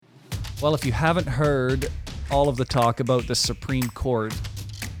Well, if you haven't heard all of the talk about the Supreme Court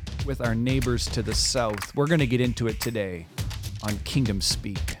with our neighbors to the south, we're going to get into it today on Kingdom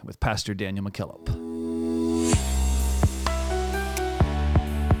Speak with Pastor Daniel McKillop.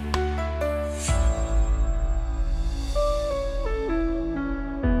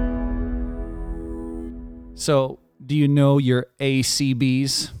 So, do you know your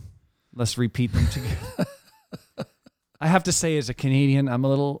ACBs? Let's repeat them together. I have to say, as a Canadian,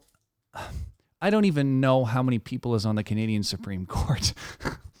 I don't even know how many people is on the Canadian Supreme Court.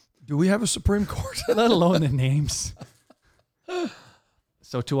 Do we have a Supreme Court? Let alone the names.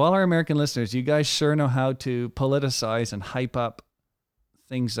 So to all our American listeners, you guys sure know how to politicize and hype up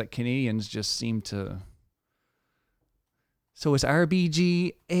things that Canadians just seem to. So it's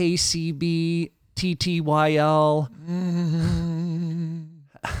RBG, ACB, TTYL.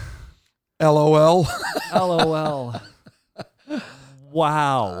 LOL. LOL.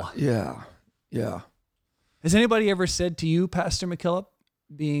 Wow. Yeah. Has anybody ever said to you, Pastor McKillop,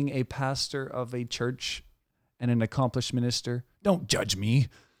 being a pastor of a church and an accomplished minister, don't judge me?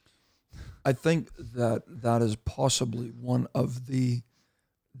 I think that is possibly one of the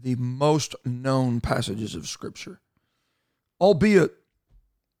most known passages of Scripture, albeit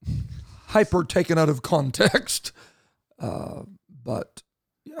hyper taken out of context. But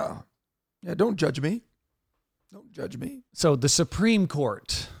yeah, don't judge me. Don't judge me. So the Supreme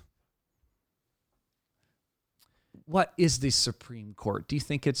Court. What is the Supreme Court? Do you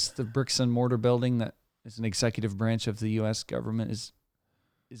think it's the bricks and mortar building that is an executive branch of the U.S. government? Is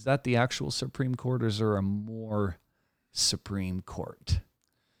that the actual Supreme Court, or is there a more Supreme Court?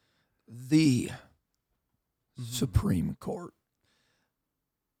 The Supreme Court.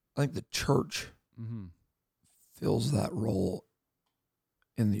 I think the church fills that role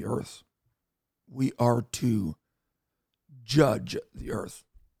in the earth. We are to judge the earth.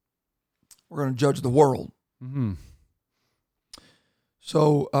 We're going to judge the world. Mm-hmm.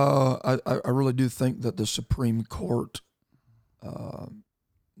 So I really do think that the Supreme Court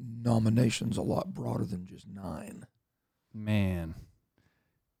nomination's a lot broader than just 9. Man.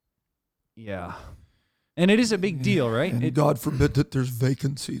 Yeah. And it is a big deal, right? And God forbid that there's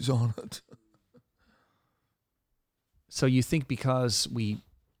vacancies on it. So you think because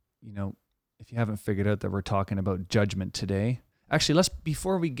if you haven't figured out that we're talking about judgment today, actually,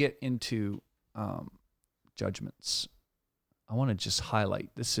 before we get into judgments, I want to just highlight,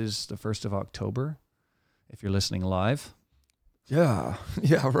 this is the 1st of October, if you're listening live. Yeah,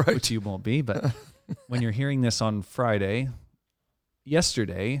 right. Which you won't be, but when you're hearing this on Friday,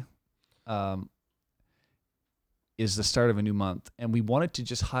 yesterday is the start of a new month. And we wanted to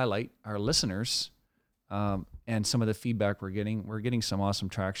just highlight our listeners and some of the feedback we're getting. We're getting some awesome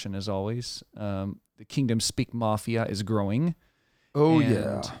traction, as always. The Kingdom Speak Mafia is growing. Oh,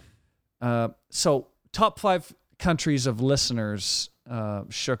 and, yeah. So top 5 countries of listeners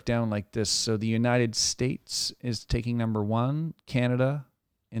shook down like this. So the United States is taking number 1, Canada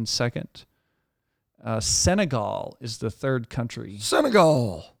in 2nd. Senegal is the 3rd country.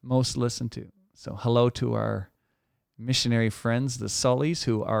 Senegal. Most listened to. So hello to our missionary friends, the Sullys,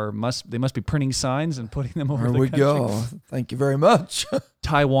 who must be printing signs and putting them over there the we country. Go. Thank you very much.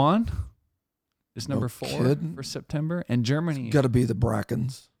 Taiwan is number 4 kidding. for September, and Germany. Got to be the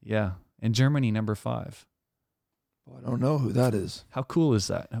Brackens. Yeah, and Germany number 5. I don't know who that is. How cool is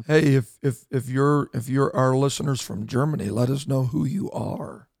that? Hey, if you're our listeners from Germany, let us know who you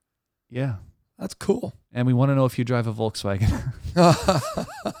are. Yeah, that's cool. And we want to know if you drive a Volkswagen.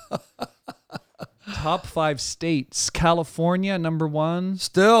 Top 5 states: California number 1.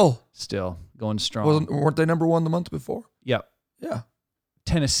 Still going strong. Weren't they number 1 the month before? Yep. Yeah.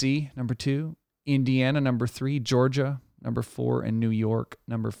 Tennessee number 2. Indiana number 3. Georgia number 4, and New York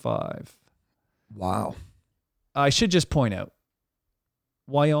number 5. Wow. I should just point out,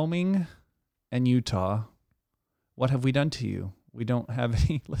 Wyoming and Utah, what have we done to you? We don't have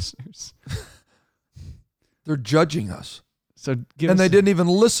any listeners. They're judging us. So they didn't even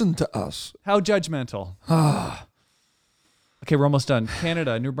listen to us. How judgmental. Okay, we're almost done.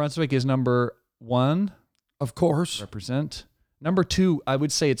 Canada, New Brunswick is number 1. Of course. Represent. Number 2, I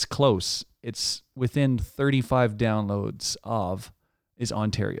would say it's close. It's within 35 downloads is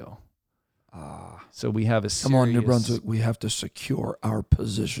Ontario. So we have a serious... Come on, New Brunswick. We have to secure our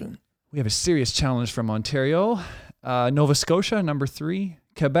position. We have a serious challenge from Ontario. Nova Scotia, number 3.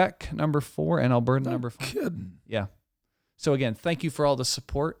 Quebec, number 4. And Alberta, number 5. Kidding. Yeah. So again, thank you for all the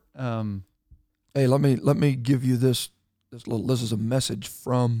support. Hey, let me give you this is a message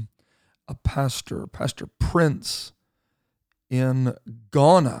from a pastor, Pastor Prince in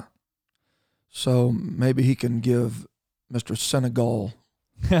Ghana. So maybe he can give Mr. Senegal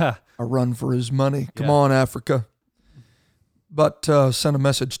a run for his money. Come Yeah. on, Africa. But sent a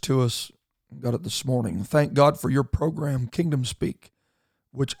message to us. Got it this morning. Thank God for your program, Kingdom Speak,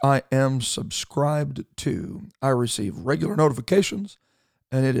 which I am subscribed to. I receive regular notifications,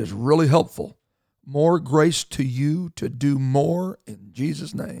 and it is really helpful. More grace to you to do more in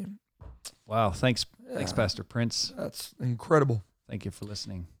Jesus' name. Wow. Thanks, Pastor Prince. That's incredible. Thank you for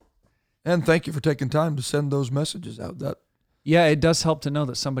listening. And thank you for taking time to send those messages out. That Yeah, it does help to know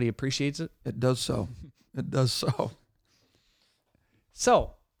that somebody appreciates it. it does so. It does so.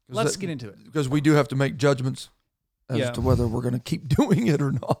 So let's get into it. Because we do have to make judgments as to whether we're going to keep doing it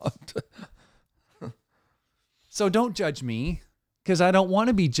or not. So don't judge me, because I don't want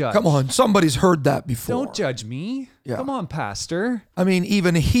to be judged. Come on, somebody's heard that before. Don't judge me. Yeah. Come on, Pastor. I mean,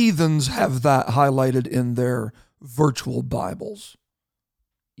 even heathens have that highlighted in their virtual Bibles.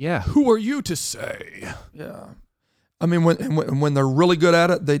 Yeah. Who are you to say? Yeah. I mean, when they're really good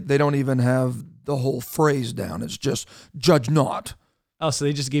at it, they don't even have the whole phrase down. It's just judge not. Oh, so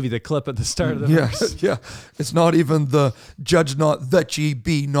they just gave you the clip at the start of the verse. Yeah. It's not even the judge not that ye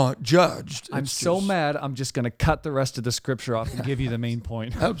be not judged. I'm so mad, I'm just going to cut the rest of the scripture off and give you the main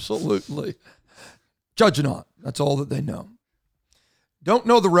point. Absolutely. Judge not. That's all that they know. Don't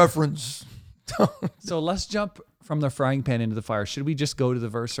know the reference. So let's jump from the frying pan into the fire. Should we just go to the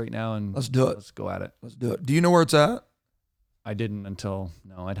verse right now and Let's do it. Let's go at it. Let's do it. Do you know where it's at? I didn't until,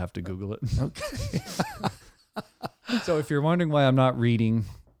 no, I'd have to Google it. Okay. So if you're wondering why I'm not reading,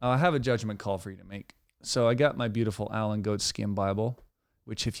 I have a judgment call for you to make. So I got my beautiful Alan Goatskin Bible,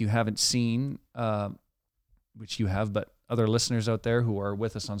 which if you haven't seen, which you have, but other listeners out there who are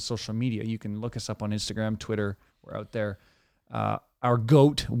with us on social media, you can look us up on Instagram, Twitter, we're out there. Our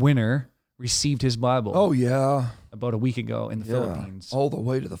GOAT winner received his Bible. Oh, yeah. About a week ago in the Philippines. All the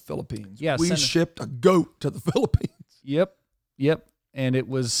way to the Philippines. Yeah, we shipped a goat to the Philippines. Yep. And it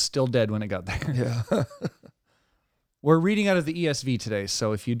was still dead when it got there. Yeah. We're reading out of the ESV today,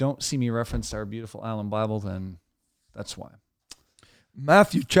 so if you don't see me reference our beautiful Allen Bible, then that's why.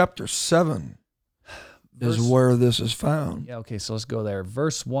 Matthew chapter 7 is where this is found. Yeah, okay, so let's go there.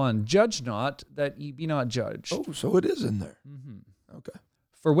 Verse 1, judge not that ye be not judged. Oh, so it is in there. Mm-hmm. Okay.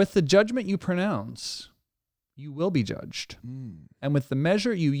 For with the judgment you pronounce, you will be judged. And with the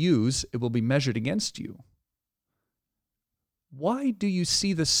measure you use, it will be measured against you. Why do you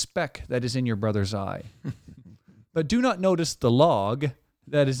see the speck that is in your brother's eye, but do not notice the log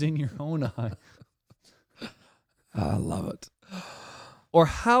that is in your own eye? I love it. Or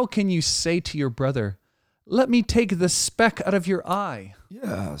how can you say to your brother, let me take the speck out of your eye?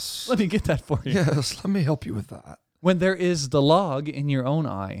 Yes. Let me get that for you. Yes, let me help you with that. When there is the log in your own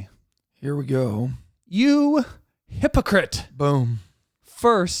eye. Here we go. You hypocrite. Boom.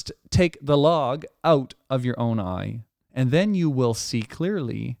 First, take the log out of your own eye, and then you will see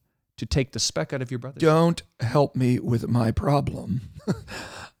clearly to take the speck out of your brother's. Don't help me with my problem.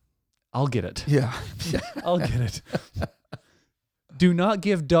 I'll get it. Yeah. I'll get it. Do not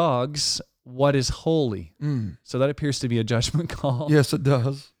give dogs what is holy. So that appears to be a judgment call. Yes, it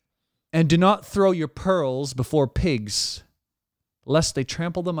does. And do not throw your pearls before pigs, lest they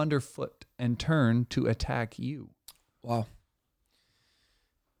trample them underfoot and turn to attack you. Wow.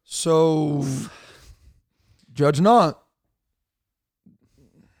 So, judge not.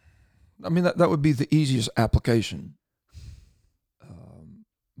 I mean, that would be the easiest application.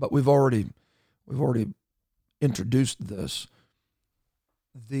 But we've already introduced this.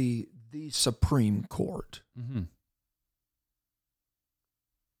 The Supreme Court,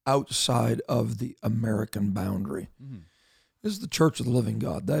 outside of the American boundary, is the Church of the Living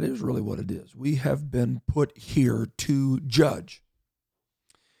God. That is really what it is. We have been put here to judge.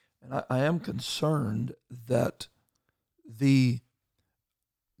 And I am concerned that the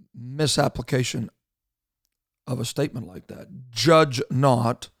misapplication of a statement like that, judge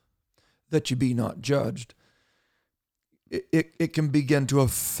not that you be not judged, it can begin to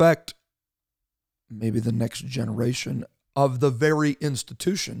affect maybe the next generation of the very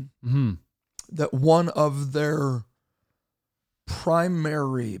institution that one of their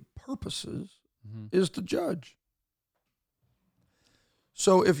primary purposes is to judge.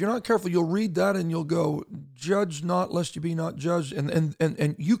 So if you're not careful, you'll read that and you'll go, judge not lest you be not judged.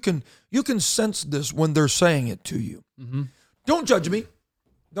 And you can sense this when they're saying it to you. Don't judge me.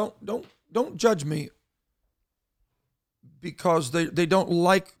 Don't judge me, because they don't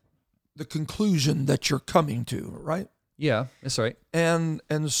like the conclusion that you're coming to, right? Yeah, that's right. And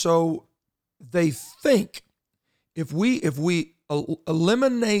so they think if we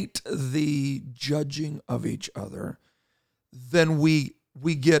eliminate the judging of each other, then we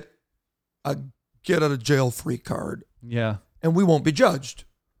get a get out of jail free card. Yeah. And we won't be judged.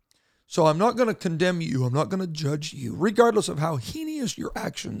 So I'm not going to condemn you. I'm not going to judge you, regardless of how heinous your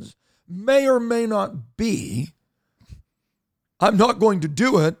actions may or may not be. I'm not going to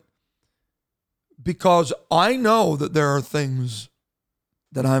do it because I know that there are things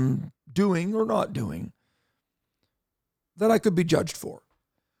that I'm doing or not doing that I could be judged for.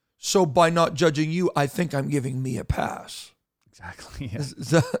 So by not judging you, I think I'm giving me a pass. Exactly.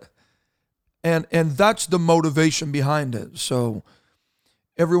 Yeah. And that's the motivation behind it. So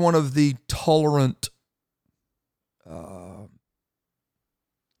every one of the tolerant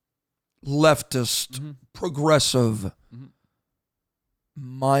leftist, progressive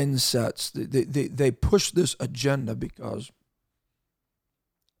mindsets, they push this agenda because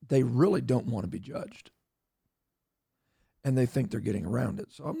they really don't want to be judged. And they think they're getting around it.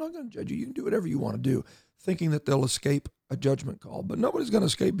 So I'm not going to judge you. You can do whatever you want to do, thinking that they'll escape a judgment call. But nobody's going to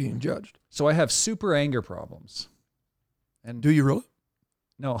escape being judged. So I have super anger problems. And do you really?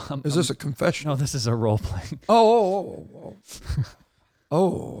 No. Is this a confession? No, this is a role playing. Oh.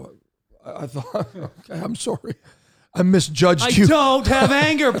 I thought, okay, I'm sorry. I misjudged you. I don't have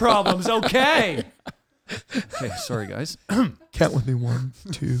anger problems, okay? Okay, sorry, guys. Count with me. 1,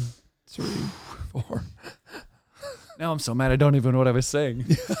 2, 3, 4. Now I'm so mad I don't even know what I was saying.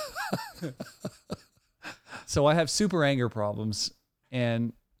 So I have super anger problems,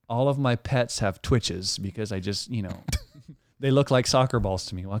 and all of my pets have twitches because I just, they look like soccer balls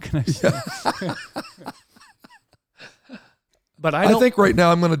to me. What can I say? But I think right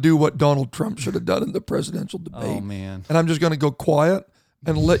now I'm going to do what Donald Trump should have done in the presidential debate. Oh, man. And I'm just going to go quiet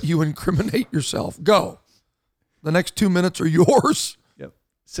and let you incriminate yourself. Go. The next 2 minutes are yours. Yep.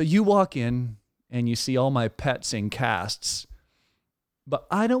 So you walk in and you see all my pets in casts, but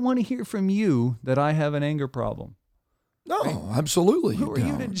I don't want to hear from you that I have an anger problem. No, right? Absolutely. Who are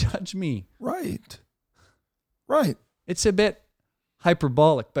you to judge me? Right. It's a bit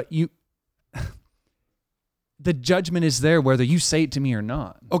hyperbolic, but the judgment is there whether you say it to me or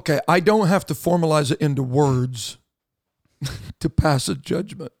not. Okay, I don't have to formalize it into words to pass a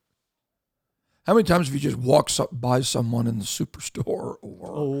judgment. How many times have you just walked by someone in the superstore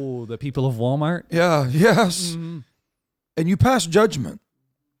or the people of Walmart? Yeah, yes. Mm-hmm. And you pass judgment.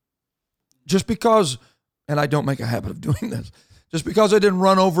 Just because, and I don't make a habit of doing this, just because I didn't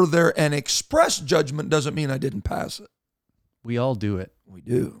run over there and express judgment doesn't mean I didn't pass it. We all do it. We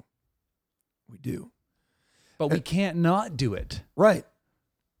do. But we can't not do it. Right.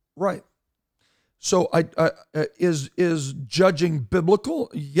 So is judging biblical?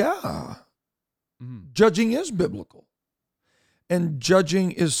 Yeah. Mm-hmm. Judging is biblical. And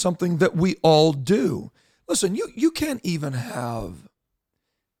judging is something that we all do. Listen, you can't even have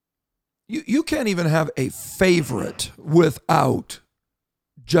a favorite without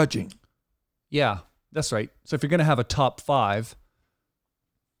judging. Yeah, that's right. So if you're going to have a top 5,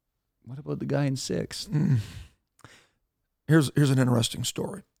 what about the guy in 6th? Here's an interesting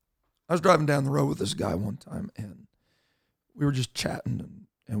story. I was driving down the road with this guy one time, and we were just chatting,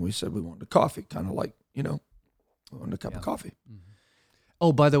 and we said we wanted a coffee, kind of like, we wanted a cup of coffee. Mm-hmm.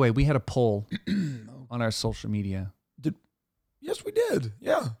 Oh, by the way, we had a poll on our social media. Yes, we did.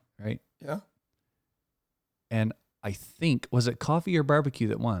 Yeah. Right? Yeah. And I think, was it coffee or barbecue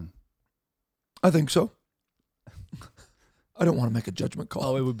that won? I think so. I don't want to make a judgment call.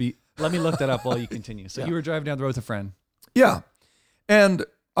 Oh, it would be. Let me look that up while you continue. So you were driving down the road with a friend. Yeah. And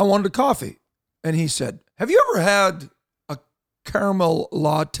I wanted a coffee. And he said, have you ever had a caramel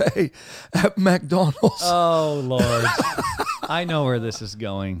latte at McDonald's? Oh, Lord. I know where this is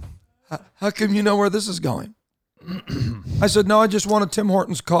going. How come you know where this is going? I said, no, I just want a Tim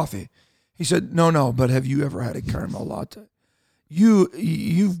Hortons coffee. He said, no, but have you ever had a caramel latte?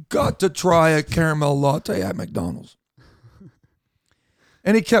 You've got to try a caramel latte at McDonald's.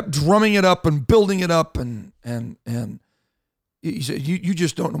 And he kept drumming it up and building it up, and he said, you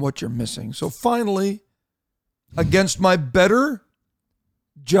just don't know what you're missing. So finally, against my better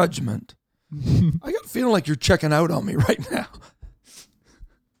judgment, I got a feeling like you're checking out on me right now.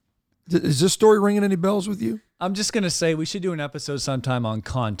 Is this story ringing any bells with you? I'm just going to say we should do an episode sometime on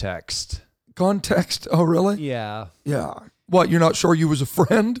context. Context? Oh, really? Yeah. Yeah. What, you're not sure you was a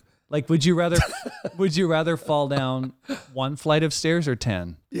friend? Like, would you rather fall down 1 flight of stairs or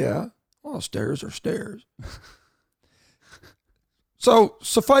 10? Yeah. Well, stairs are stairs. So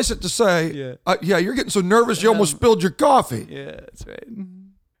suffice it to say, you're getting so nervous you almost spilled your coffee. Yeah, that's right.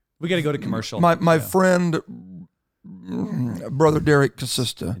 We got to go to commercial. My friend, Brother Derek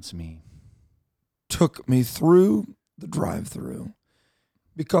Casista. It's me. Took me through the drive-thru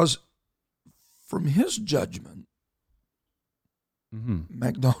because from his judgment,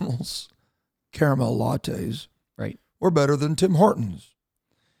 McDonald's caramel lattes were better than Tim Hortons.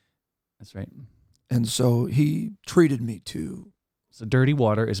 That's right. And so he treated me to. So dirty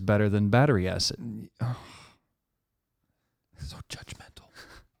water is better than battery acid. Oh, so judgmental.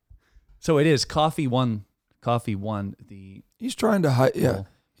 So it is. Coffee won the. He's trying to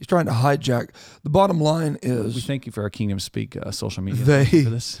He's trying to hijack. The bottom line is, We thank you for our Kingdom Speak social media They- for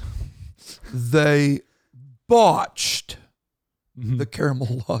this. they botched Mhm. the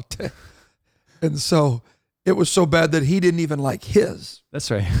caramel latte. And so it was so bad that he didn't even like his.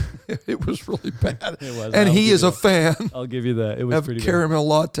 That's right. It was really bad. It was. And I'll he give is you a fan I'll give you that. It was of pretty caramel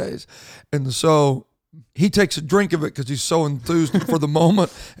lattes. And so he takes a drink of it because he's so enthused for the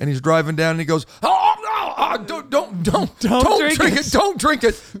moment. And he's driving down and he goes, "Oh no, don't drink it. Don't drink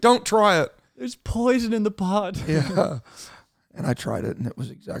it. Don't try it." There's poison in the pot. Yeah. And I tried it and it was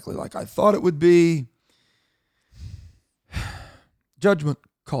exactly like I thought it would be. Judgment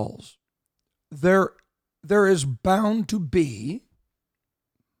calls. There is bound to be.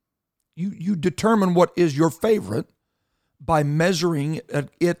 You determine what is your favorite by measuring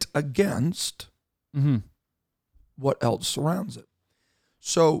it against Mm-hmm. what else surrounds it.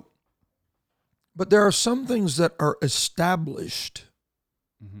 So, but there are some things that are established.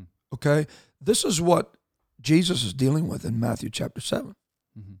 Mm-hmm. Okay? This is what Jesus is dealing with in Matthew chapter 7.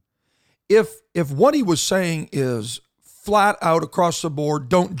 Mm-hmm. If what he was saying is flat out across the board,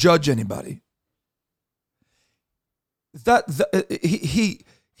 don't judge anybody,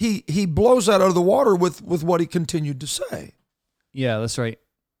 he blows that out of the water with what he continued to say, Yeah, that's right.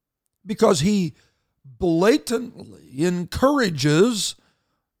 because he blatantly encourages,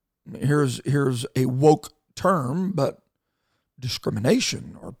 here's a woke term, but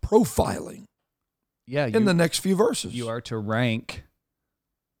discrimination or profiling Yeah, in the next few verses. you are to rank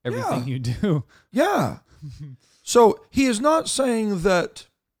everything you do. Yeah. So he is not saying that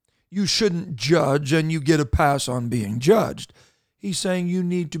you shouldn't judge and you get a pass on being judged. He's saying you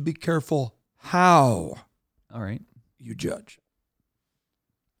need to be careful how All right. you judge.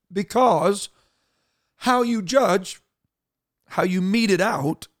 Because how you judge, how you mete it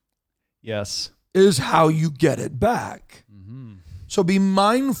out, Yes. is how you get it back. Mm-hmm. So be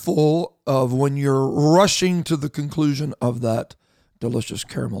mindful of when you're rushing to the conclusion of that delicious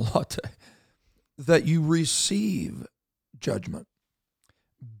caramel latte, that you receive judgment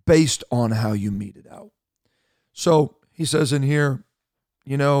based on how you mete it out. So he says in here,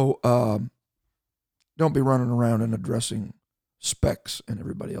 don't be running around and addressing specks in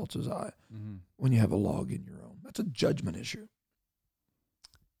everybody else's eye Mm-hmm. when you have a log in your own. That's a judgment issue.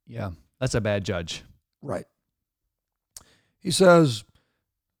 Yeah, that's a bad judge. Right. He says,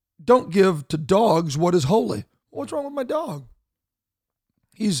 don't give to dogs what is holy. What's wrong with my dog?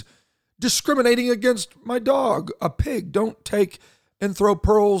 He's discriminating against my dog, a pig. Don't take and throw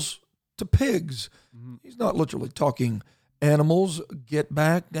pearls to pigs. Mm-hmm. He's not literally talking animals. Get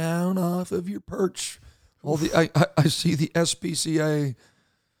back down off of your perch. I see the SPCA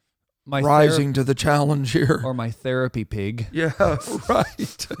rising to the challenge here. Or my therapy pig. Yeah,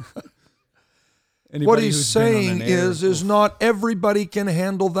 right. Anybody What he's who's been on saying an air- is not everybody can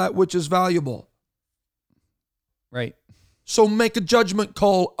handle that which is valuable. Right. So make a judgment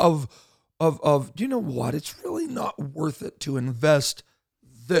call of do you know what? It's really not worth it to invest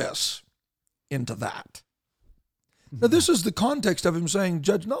this into that. Now, this is the context of him saying,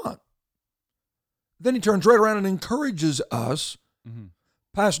 judge not. Then he turns right around and encourages us, Mm-hmm.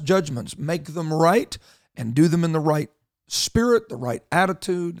 pass judgments, make them right, and do them in the right spirit, the right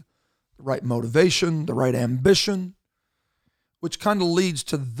attitude, the right motivation, the right ambition, which kind of leads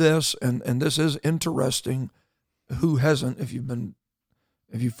to this, and this is interesting. Who hasn't, if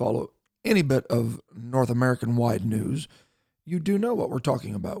you follow any bit of North American wide news, you do know what we're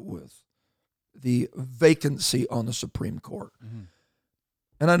talking about with the vacancy on the Supreme Court. Mm-hmm.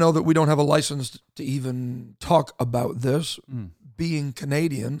 And I know that we don't have a license to even talk about this, being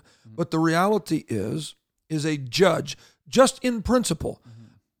Canadian, but the reality is a judge, just in principle,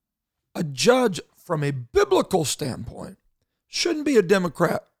 a judge from a biblical standpoint shouldn't be a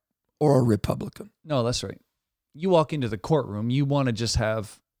Democrat or a Republican. No, that's right. You walk into the courtroom, you want to just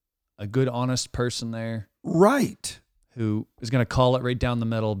have a good, honest person there. Right. Who is going to call it right down the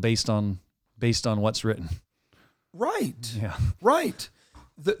middle based on what's written. Right. Yeah. Right.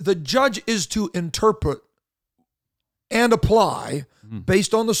 The judge is to interpret and apply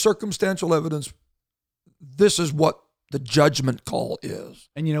based on the circumstantial evidence. This is what the judgment call is.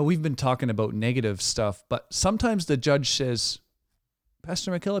 And, we've been talking about negative stuff, but sometimes the judge says,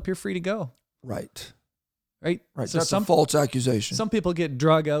 Pastor McKillop, you're free to go. Right. Right? Right. So That's a false accusation. Some people get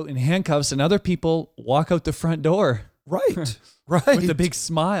drug out in handcuffs and other people walk out the front door. Right. Right. With a big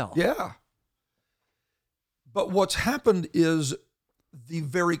smile. Yeah. But what's happened is the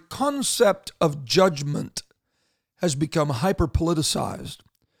very concept of judgment has become hyper-politicized,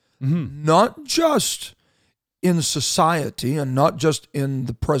 not just in society and not just in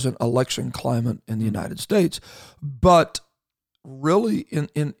the present election climate in the United States, but really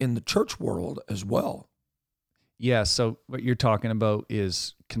in the church world as well. Yeah, so what you're talking about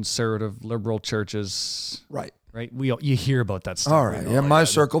is conservative, liberal churches. Right. Right? You hear about that stuff. All right. Yeah, my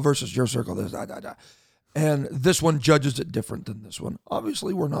circle versus your circle. This, da. And this one judges it different than this one.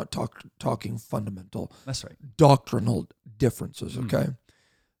 Obviously, we're not talking fundamental. That's right. Doctrinal differences, okay?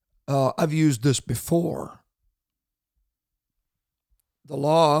 I've used this before. The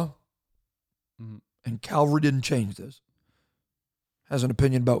law, and Calvary didn't change this, has an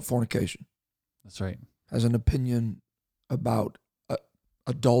opinion about fornication. That's right. Has an opinion about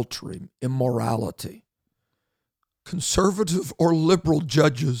adultery, immorality. Conservative or liberal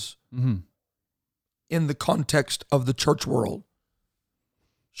judges in the context of the church world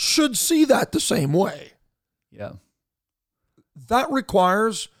should see that the same way. Yeah. That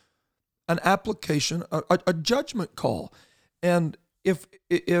requires an application, a judgment call. And if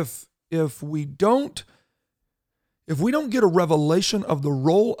we don't get a revelation of the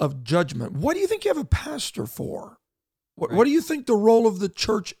role of judgment, what do you think you have a pastor for? What do you think the role of the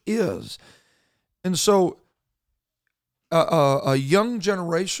church is? And so a young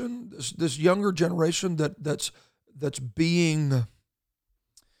generation, this younger generation that's being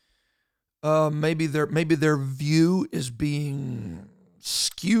maybe their view is being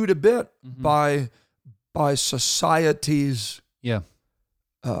skewed a bit by society's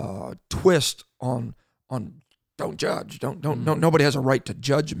twist on don't judge, don't nobody has a right to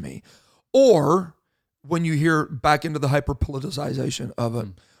judge me, or when you hear back into the hyper politicization of it.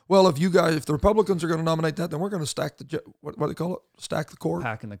 Well, if the Republicans are going to nominate that, then we're going to stack what do they call it? Stack the court?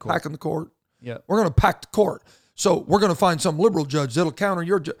 Packing the court. Packing the court. Yeah. We're going to pack the court. So we're going to find some liberal judge that'll counter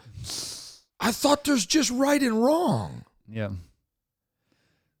your judge. I thought there's just right and wrong. Yeah.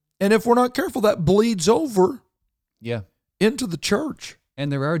 And if we're not careful, that bleeds over into the church.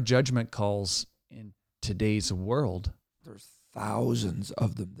 And there are judgment calls in today's world. There's thousands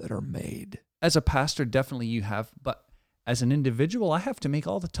of them that are made. As a pastor, definitely you have, but as an individual, I have to make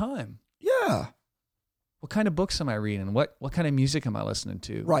all the time. Yeah. What kind of books am I reading? What kind of music am I listening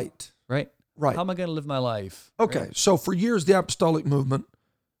to? Right. How am I going to live my life? Okay, right? So for years, the apostolic movement,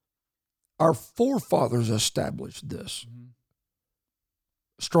 our forefathers established this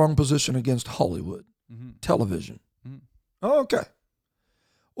strong position against Hollywood, television. Okay.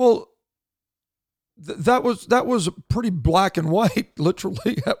 Well, that was pretty black and white,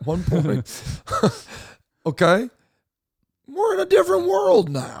 literally, at one point. Okay? We're in a different world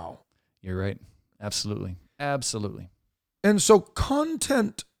now. You're right. Absolutely. And so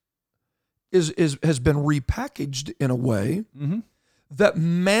content has been repackaged in a way that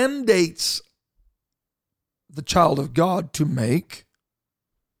mandates the child of God to make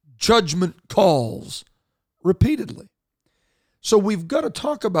judgment calls repeatedly. So we've got to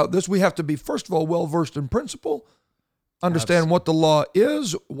talk about this. We have to be, first of all, well-versed in principle, understand what the law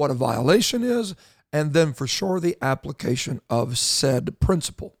is, what a violation is, and then for sure the application of said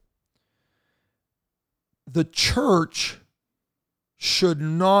principle. The church should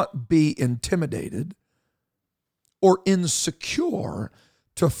not be intimidated or insecure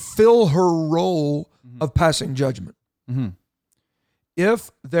to fill her role of passing judgment.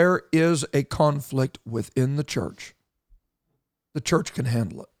 If there is a conflict within the church can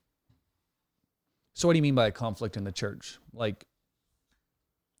handle it. So what do you mean by a conflict in the church? Like,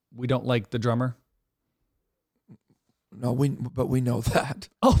 we don't like the drummer? No, but we know that.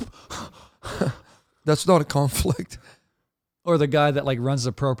 Oh, that's not a conflict. Or the guy that like runs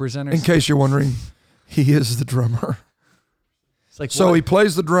the Pro Presenters. In case you're wondering, he is the drummer. It's like, so he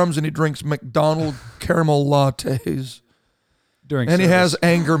plays the drums and he drinks McDonald's caramel lattes. During and service. He has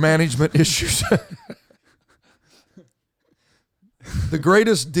anger management issues. The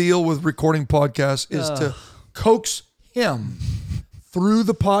greatest deal with recording podcasts is to coax him through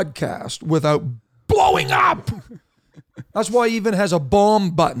the podcast without blowing up. That's why he even has a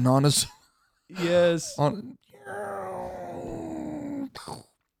bomb button on his. Yes.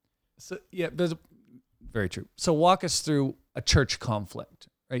 So yeah, very true. So walk us through a church conflict,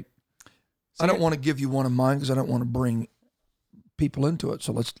 right? So I don't want to give you one of mine because I don't want to bring people into it.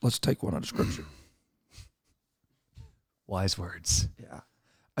 So let's take one out of Scripture. Wise words. Yeah.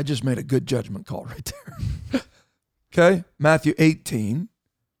 I just made a good judgment call right there. Okay. Matthew 18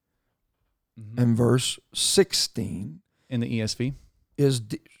 and verse 16. In the ESV?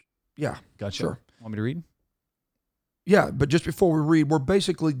 Gotcha. Sure. Want me to read? Yeah, but just before we read, we're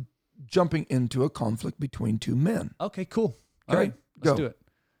basically jumping into a conflict between two men. Okay, cool. Okay. All right. Let's do it.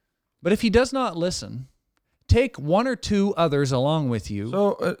 But if he does not listen, take one or two others along with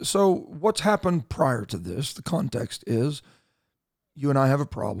you. So what's happened prior to this? The context is you and I have a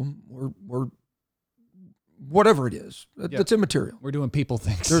problem. We're whatever it is. That's immaterial. We're doing people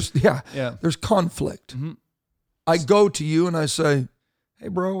things. There's conflict. Mm-hmm. I go to you and I say, "Hey,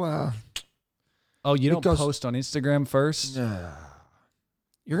 bro." You don't post on Instagram first?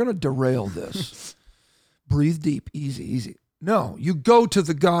 You're going to derail this. Breathe deep, easy. No, you go to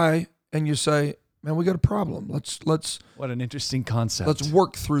the guy and you say, "Man, we got a problem. Let's What an interesting concept. Let's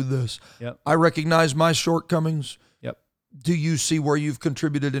work through this. Yep. I recognize my shortcomings. Yep. Do you see where you've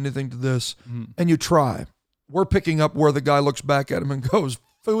contributed anything to this?" Mm-hmm. And you try. We're picking up where the guy looks back at him and goes,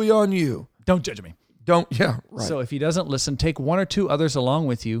 "Phooey on you. Don't judge me." Right. So if he doesn't listen, take one or two others along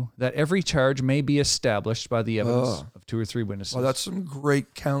with you, that every charge may be established by the evidence of two or three witnesses. Well, that's some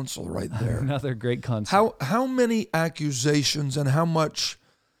great counsel right there. Another great concept. How many accusations and how much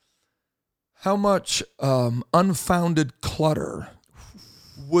unfounded clutter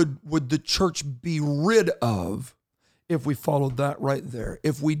would the church be rid of if we followed that right there?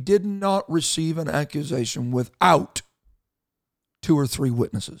 If we did not receive an accusation without two or three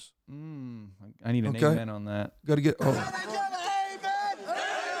witnesses. I need an amen on that. Got to get.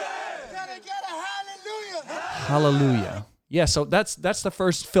 Hallelujah. Yeah, so that's the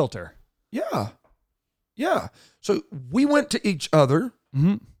first filter. Yeah. So we went to each other.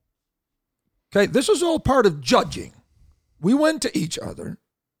 Mm-hmm. Okay, this is all part of judging. We went to each other.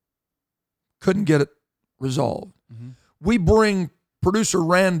 Couldn't get it resolved. Mm-hmm. We bring producer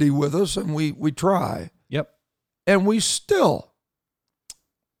Randy with us and we try. Yep. And we still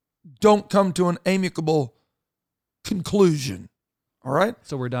don't come to an amicable conclusion. All right?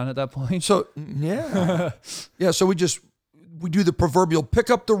 So we're done at that point? So, yeah. So we do the proverbial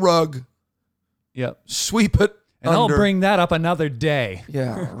pick up the rug. Yep. Sweep it and under. I'll bring that up another day.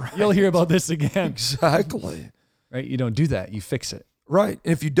 Yeah, right. You'll hear about this again. Exactly. Right? You don't do that. You fix it. Right.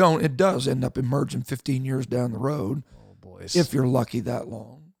 If you don't, it does end up emerging 15 years down the road. Oh, boys. If you're lucky that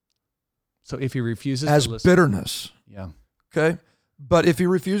long. So if he refuses as to listen. bitterness. Yeah. Okay? But if he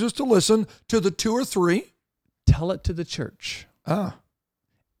refuses to listen to the two or three. Tell it to the church. And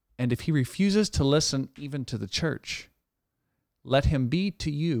if he refuses to listen even to the church, let him be to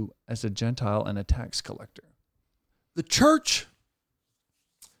you as a Gentile and a tax collector. The church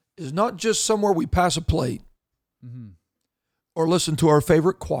is not just somewhere we pass a plate or listen to our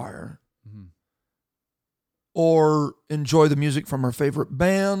favorite choir or enjoy the music from our favorite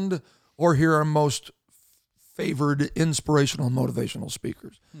band or hear our most favored inspirational and motivational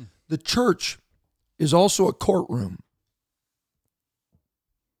speakers. The church is also a courtroom.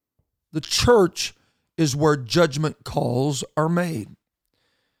 The church is where judgment calls are made.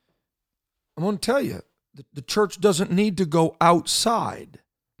 I'm going to tell you, the church doesn't need to go outside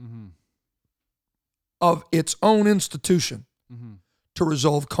of its own institution to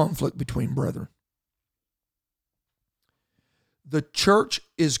resolve conflict between brethren. The church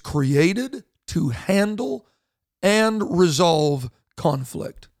is created to handle and resolve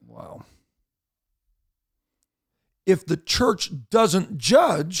conflict. Wow. If the church doesn't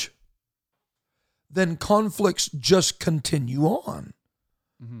judge, then conflicts just continue on.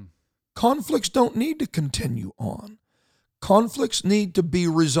 Conflicts don't need to continue on. Conflicts need to be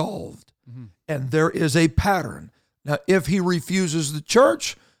resolved. And there is a pattern. Now, if he refuses the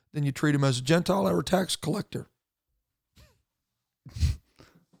church, then you treat him as a Gentile or a tax collector.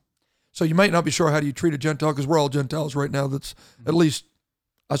 So you might not be sure how do you treat a Gentile, because we're all Gentiles right now. That's at least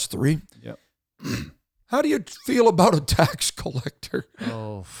us three. Yep. How do you feel about a tax collector?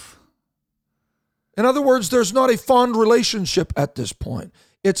 Oh. In other words, there's not a fond relationship at this point.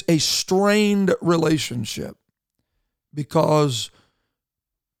 It's a strained relationship because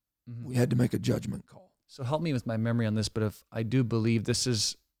we had to make a judgment call. So help me with my memory on this, but if I do believe this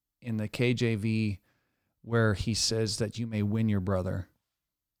is in the KJV where he says that you may win your brother.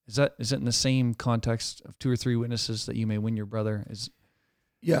 Is it in the same context of two or three witnesses that you may win your brother?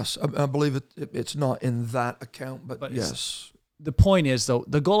 Yes, I believe it's not in that account, but yes. The point is, though,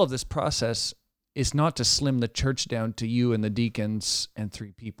 the goal of this process is not to slim the church down to you and the deacons and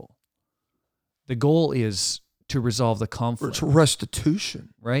three people. The goal is to resolve the conflict. It's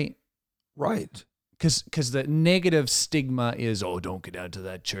restitution. Right? Right. Because the negative stigma is, don't get down to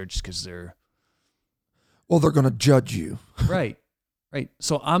that church because they're... Well, they're going to judge you. Right. Right.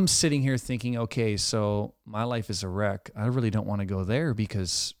 So I'm sitting here thinking, okay, so my life is a wreck. I really don't want to go there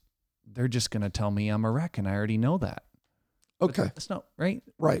because they're just going to tell me I'm a wreck and I already know that. Okay. But that's not right.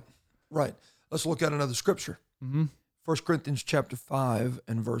 Right. Let's look at another scripture. 1 Corinthians chapter 5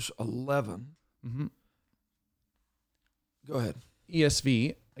 and verse 11. Go ahead.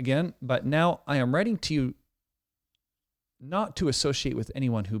 ESV again, but now I am writing to you not to associate with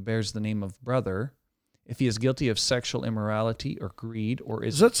anyone who bears the name of brother if he is guilty of sexual immorality or greed or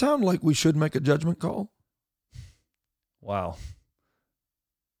is... Does that sound like we should make a judgment call? Wow.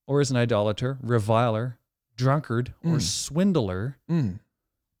 Or is an idolater, reviler, drunkard, or swindler,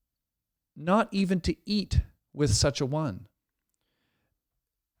 not even to eat with such a one.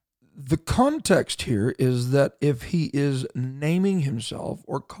 The context here is that if he is naming himself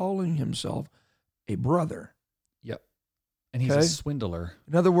or calling himself a brother. Yep. And he's a swindler.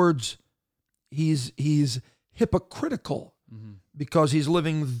 In other words, he's hypocritical because he's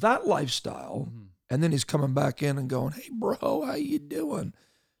living that lifestyle and then he's coming back in and going, hey, bro, how you doing?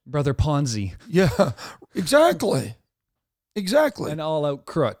 Brother Ponzi. Yeah, exactly. Exactly. An all-out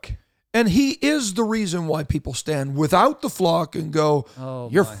crook. And he is the reason why people stand without the flock and go,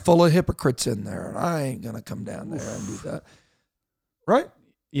 you're full of hypocrites in there, and I ain't going to come down there and do that. Right?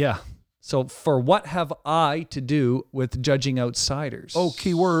 Yeah. So for what have I to do with judging outsiders? Oh,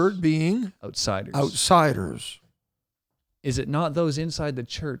 key word being? Outsiders. Outsiders. Is it not those inside the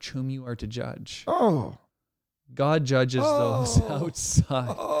church whom you are to judge? Oh. God judges those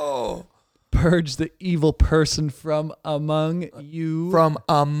outside. Oh. Purge the evil person from among you. From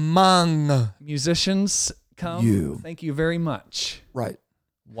among musicians, come. You. Thank you very much. Right.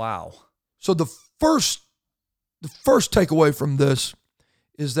 Wow. So the first takeaway from this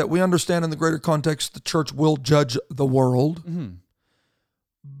is that we understand in the greater context the church will judge the world.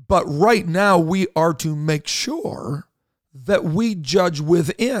 But right now we are to make sure that we judge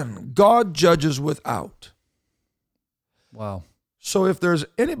within. God judges without. Wow. So if there's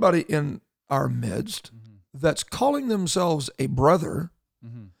anybody in our midst that's calling themselves a brother,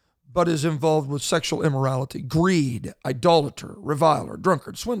 but is involved with sexual immorality, greed, idolater, reviler,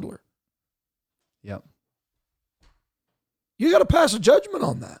 drunkard, swindler. Yep. You got to pass a judgment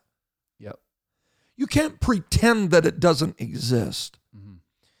on that. Yep. You can't pretend that it doesn't exist.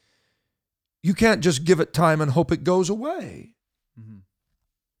 You can't just give it time and hope it goes away.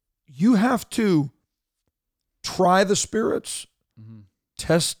 You have to try the spirits,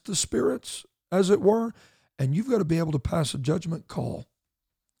 test the spirits, as it were, and you've got to be able to pass a judgment call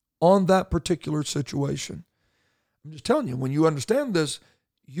on that particular situation. I'm just telling you, when you understand this,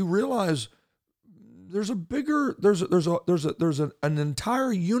 you realize there's an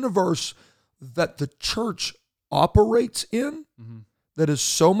entire universe that the church operates in that is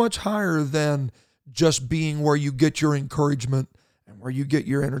so much higher than just being where you get your encouragement and where you get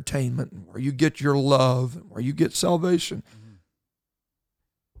your entertainment and where you get your love and where you get salvation.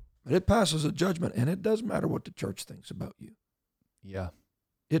 But it passes a judgment, and it does matter what the church thinks about you. Yeah.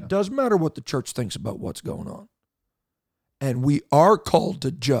 It does matter what the church thinks about what's going on. And we are called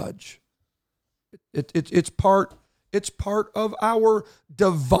to judge. It's part of our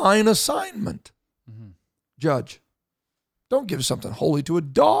divine assignment. Judge. Don't give something holy to a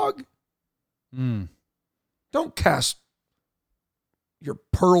dog. Don't cast your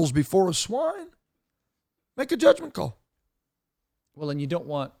pearls before a swine. Make a judgment call. Well, and you don't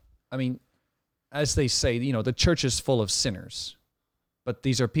want, I mean, as they say, the church is full of sinners, but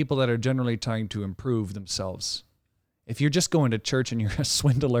these are people that are generally trying to improve themselves. If you're just going to church and you're a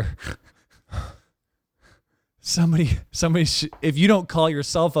swindler, somebody, if you don't call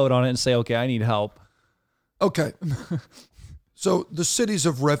yourself out on it and say, okay, I need help. Okay. So the cities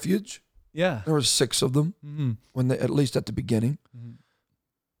of refuge, there were 6 of them, at least at the beginning.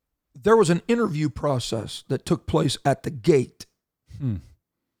 There was an interview process that took place at the gate. And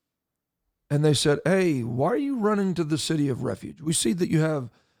they said, hey, why are you running to the city of refuge? We see that you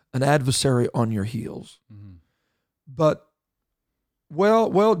have an adversary on your heels. But,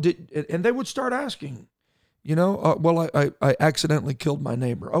 and they would start asking, I accidentally killed my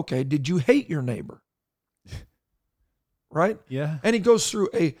neighbor. Okay, did you hate your neighbor? Right? Yeah. And he goes through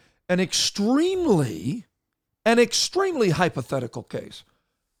an extremely hypothetical case.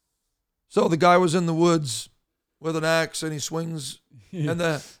 So the guy was in the woods with an axe and he swings and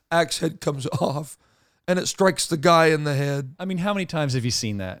the axe head comes off and it strikes the guy in the head. I mean, how many times have you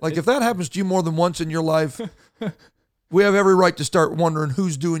seen that? If that happens to you more than once in your life, we have every right to start wondering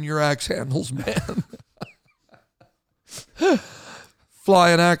who's doing your axe handles, man.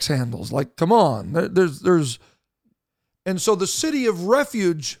 Flying axe handles. Come on. And so the city of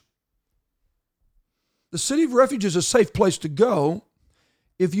refuge is a safe place to go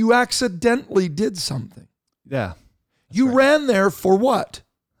if you accidentally did something. Yeah. You ran there for what?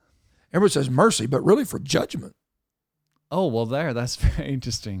 Everybody says mercy, but really for judgment. Oh, well, that's very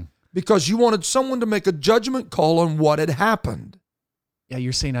interesting. Because you wanted someone to make a judgment call on what had happened. Yeah,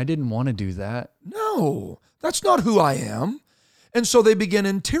 you're saying I didn't want to do that. No, that's not who I am. And so they begin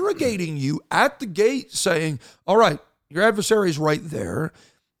interrogating you at the gate, saying, all right, your adversary is right there.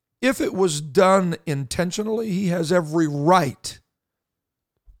 If it was done intentionally, he has every right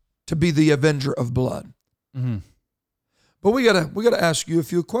to be the avenger of blood. Mm-hmm. But we gotta ask you a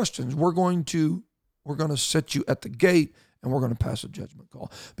few questions. We're going to set you at the gate, and we're going to pass a judgment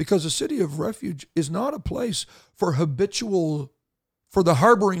call, because the city of refuge is not a place for the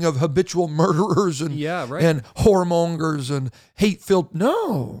harboring of habitual murderers and whoremongers and hate-filled.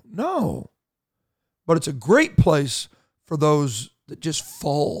 No. But it's a great place for those that just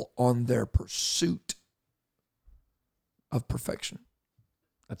fall on their pursuit of perfection.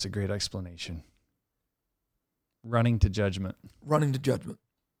 That's a great explanation. Running to judgment. Running to judgment.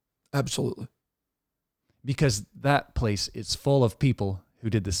 Absolutely. Because that place is full of people who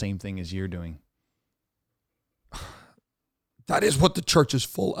did the same thing as you're doing. That is what the church is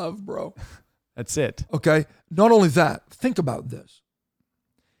full of, bro. That's it. Okay? Not only that, think about this.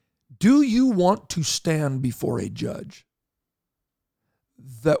 Do you want to stand before a judge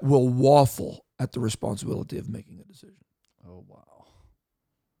that will waffle at the responsibility of making a decision? Oh, wow.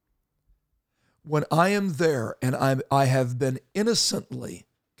 When I am there and I have been innocently,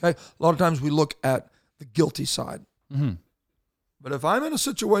 okay? A lot of times we look at the guilty side. Mm-hmm. But if I'm in a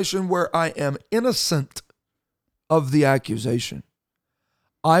situation where I am innocent of the accusation,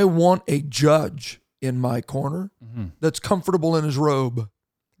 I want a judge in my corner that's comfortable in his robe.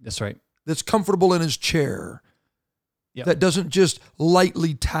 That's right. That's comfortable in his chair. Yep. That doesn't just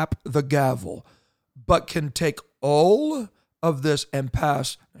lightly tap the gavel, but can take all of this and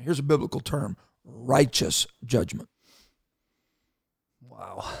pass, here's a biblical term, righteous judgment.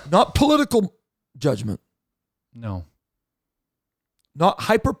 Wow. Not political judgment. No. Not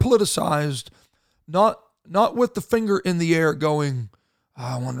hyper-politicized, not with the finger in the air going,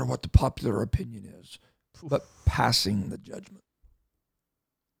 I wonder what the popular opinion is, but passing the judgment.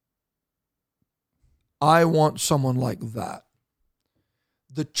 I want someone like that.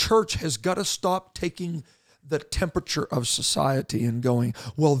 The church has got to stop taking the temperature of society and going,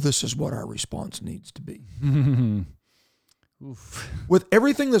 well, this is what our response needs to be. Oof. With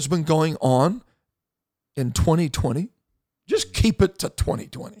everything that's been going on in 2020, just keep it to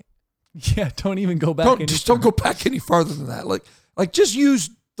 2020. Yeah, don't even go back. Don't go back any farther than that. Like just use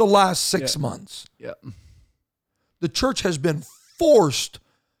the last 6 months. Yeah. The church has been forced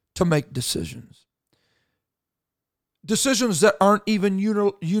to make decisions. Decisions that aren't even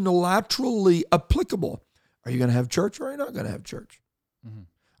unilaterally applicable. Are you going to have church or are you not going to have church? Mm-hmm.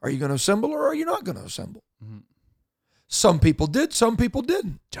 Are you going to assemble or are you not going to assemble? Mm-hmm. Some people did, some people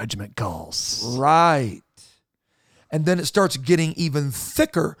didn't. Judgment calls. Right. And then it starts getting even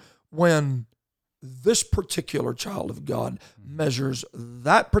thicker when this particular child of God measures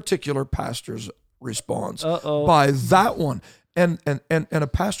that particular pastor's response by that one. And a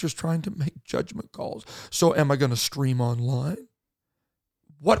pastor's trying to make judgment calls. So am I going to stream online?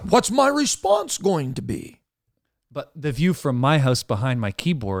 What's my response going to be? But the view from my house behind my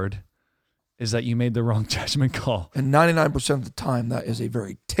keyboard is that you made the wrong judgment call. And 99% of the time, that is a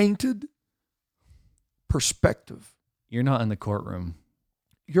very tainted perspective. You're not in the courtroom.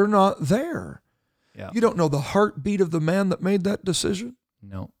 You're not there. Yeah. You don't know the heartbeat of the man that made that decision.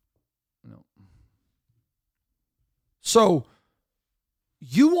 No. So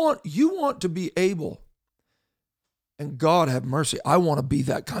you want to be able, and God have mercy, I want to be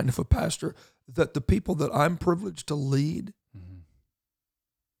that kind of a pastor that the people that I'm privileged to lead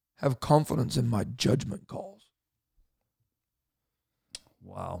have confidence in my judgment calls.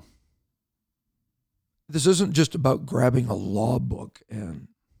 Wow. This isn't just about grabbing a law book and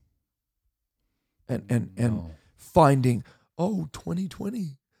finding,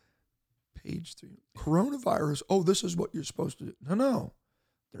 2020, page 3, coronavirus, this is what you're supposed to do. No.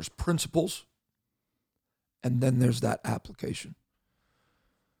 There's principles, and then there's that application.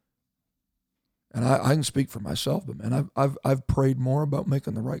 And I can speak for myself, but man, I've prayed more about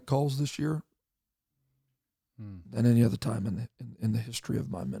making the right calls this year than any other time in the history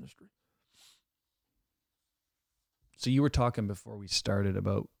of my ministry. So you were talking before we started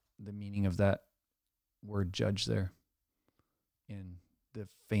about the meaning of that word judge there in the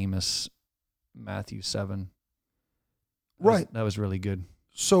famous Matthew 7. Right. That was really good.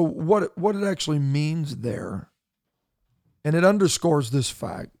 So what it actually means there, and it underscores this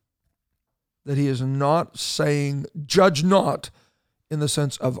fact, that he is not saying judge not in the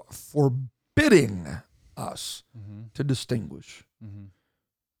sense of forbidding us to distinguish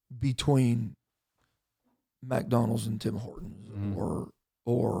between McDonald's and Tim Hortons,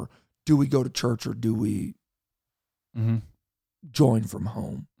 or do we go to church or do we join from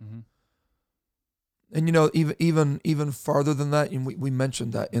home? And even farther than that, and we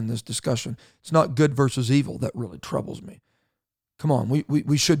mentioned that in this discussion, it's not good versus evil that really troubles me. Come on,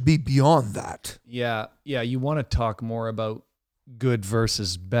 we should be beyond that. Yeah. You want to talk more about good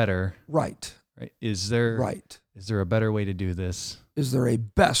versus better. Right. Is there a better way to do this? Is there a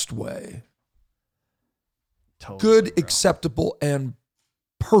best way? Totally, good, bro. acceptable, and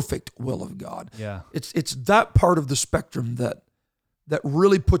perfect will of God. Yeah. It's that part of the spectrum that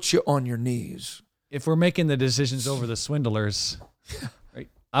really puts you on your knees. If we're making the decisions over the swindlers, right?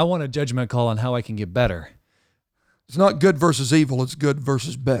 I want a judgment call on how I can get better. It's not good versus evil, it's good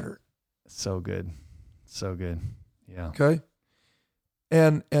versus better. So good. So good. Yeah. Okay?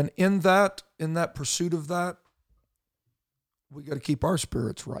 And in that pursuit of that, we got to keep our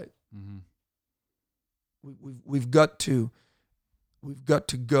spirits right. Mm-hmm. We've got to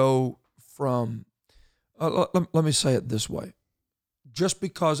go from let me say it this way. Just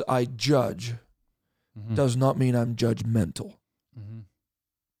because I judge does not mean I'm judgmental. Mm-hmm.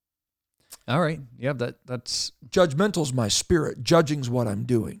 All right. Yeah, that's judgmental's my spirit. Judging's what I'm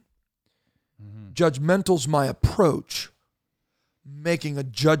doing. Mm-hmm. Judgmental's my approach. Making a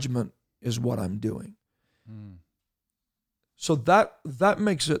judgment is what I'm doing. Mm. So that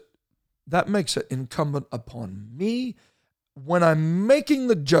makes it incumbent upon me when I'm making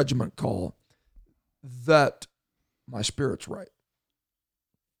the judgment call that my spirit's right.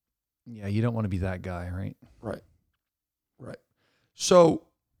 Yeah, you don't want to be that guy, right? Right. So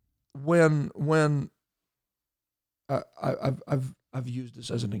when I've used this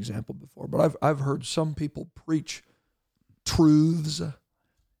as an example before, but I've heard some people preach truths.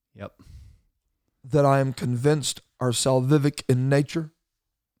 Yep. That I am convinced are salvific in nature.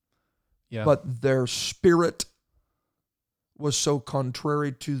 Yeah. But their spirit was so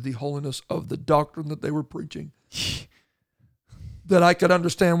contrary to the holiness of the doctrine that they were preaching that I could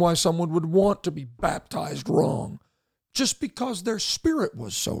understand why someone would want to be baptized wrong just because their spirit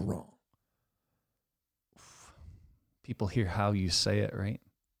was so wrong. People hear how you say it, right?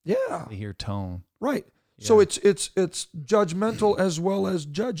 Yeah. They hear tone. Right. Yeah. So it's judgmental as well as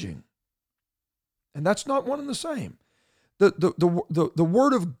judging. And that's not one and the same. The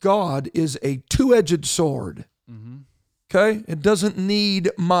word of God is a two-edged sword. Mm-hmm. Okay? It doesn't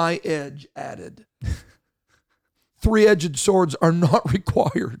need my edge added. Three-edged swords are not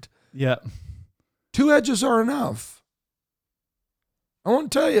required. Yeah. Two edges are enough. I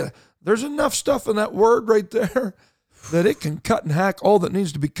want to tell you, there's enough stuff in that word right there that it can cut and hack all that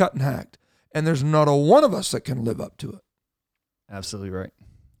needs to be cut and hacked. And there's not a one of us that can live up to it. Absolutely right.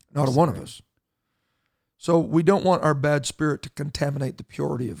 Not a one of us. So we don't want our bad spirit to contaminate the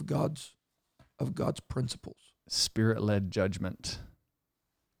purity of God's principles. Spirit-led judgment.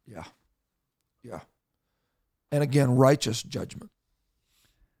 Yeah. And again, righteous judgment.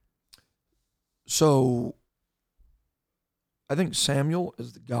 So I think Samuel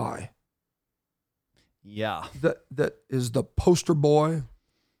is the guy. Yeah. That is the poster boy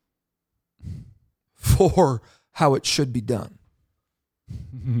for how it should be done.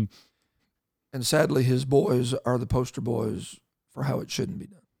 And sadly, his boys are the poster boys for how it shouldn't be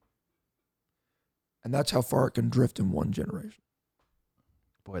done. And that's how far it can drift in one generation.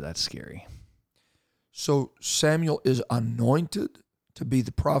 Boy, that's scary. So Samuel is anointed to be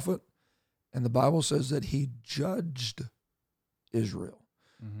the prophet, and the Bible says that he judged Israel.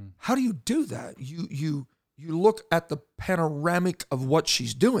 Mm-hmm. How do you do that? You look at the panoramic of what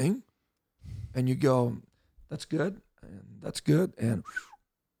she's doing, and you go, that's good, and that's good, and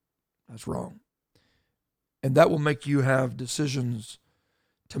that's wrong. And that will make you have decisions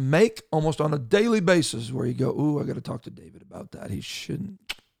to make almost on a daily basis where you go, ooh, I got to talk to David about that. He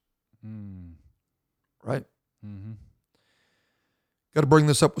shouldn't. Right? Mm-hmm. Got to bring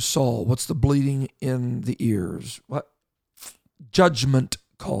this up with Saul. What's the bleeding in the ears? What? Judgment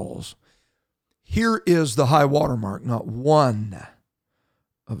calls. Here is the high watermark. Not one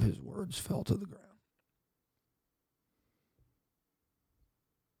of his words fell to the ground.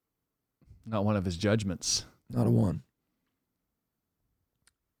 Not one of his judgments. Not a one.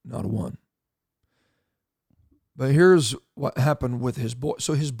 Not a one. But here's what happened with his boys.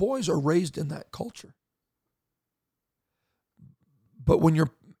 So his boys are raised in that culture. But when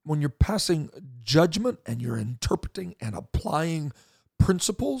you're passing judgment and you're interpreting and applying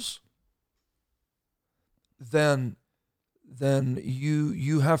principles, then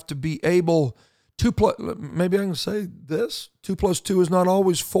you have to be able to maybe I can say this, 2 + 2 is not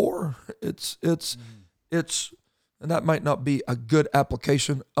always 4. It's and that might not be a good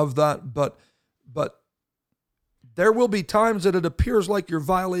application of that, but there will be times that it appears like you're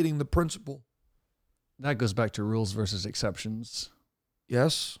violating the principle. That goes back to rules versus exceptions.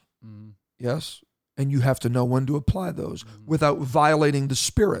 Yes. Mm. Yes. And you have to know when to apply those without violating the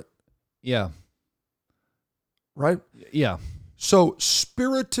Spirit. Yeah. Right? Yeah. So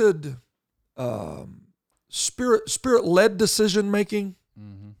spirited, spirit-led decision making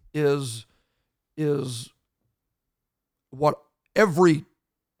is what every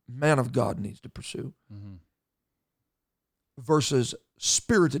man of God needs to pursue, versus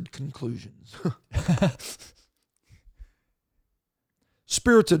spirited conclusions.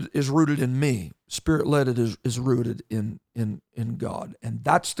 Spirited is rooted in me. Spirit-led is rooted in God, and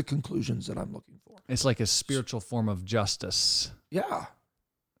that's the conclusions that I'm looking for. It's like a spiritual form of justice. Yeah,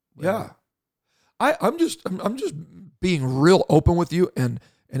 yeah. I'm just being real open with you, and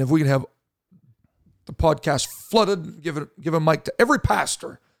if we can have the podcast flooded, give a mic to every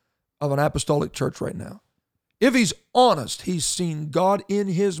pastor of an apostolic church right now. If he's honest, he's seen God in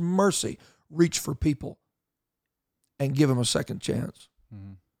his mercy reach for people and give him a second chance.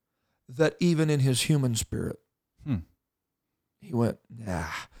 That even in his human spirit, he went, nah,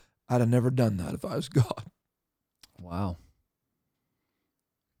 I'd have never done that if I was God. Wow.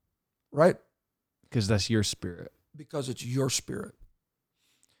 Right? Because that's your spirit. Because it's your spirit.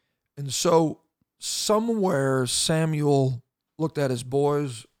 And so somewhere Samuel looked at his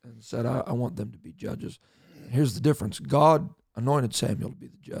boys and said, I want them to be judges. And here's the difference. God anointed Samuel to be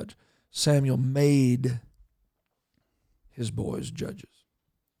the judge. Samuel made his boys judges.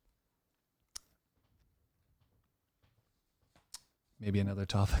 Maybe another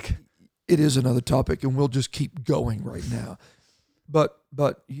topic. It is another topic, and we'll just keep going right now. But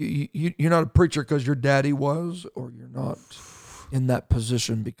you're not a preacher because your daddy was, or you're not in that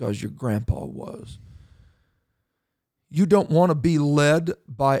position because your grandpa was. You don't want to be led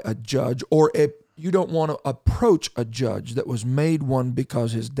by a judge, or you don't want to approach a judge that was made one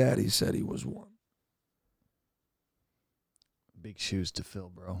because his daddy said he was one. Big shoes to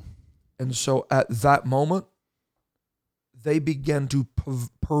fill, bro. And so at that moment, they began to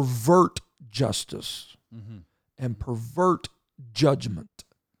pervert justice and pervert judgment.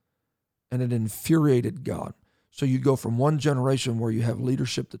 And it infuriated God. So you go from one generation where you have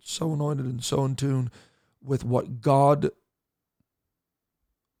leadership that's so anointed and so in tune with what God,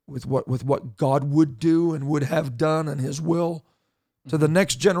 with what God would do and would have done and his will, to the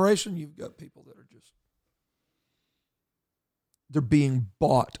next generation, you've got people that are just, they're being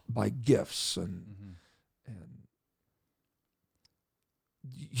bought by gifts and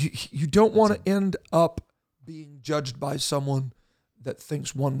you don't want to end up being judged by someone that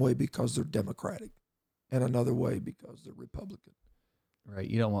thinks one way because they're Democratic and another way because they're Republican. Right.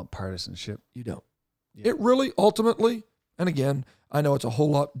 You don't want partisanship. You don't. Yeah. It really ultimately, and again, I know it's a whole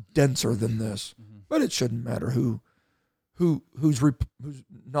lot denser than this, but it shouldn't matter who's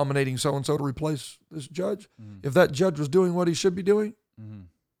nominating so-and-so to replace this judge. If that judge was doing what he should be doing,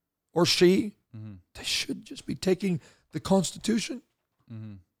 or she, they should just be taking the Constitution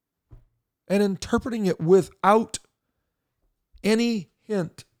and interpreting it without any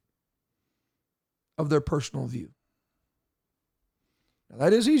hint of their personal view. Now,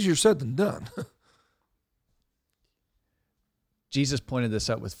 that is easier said than done. Jesus pointed this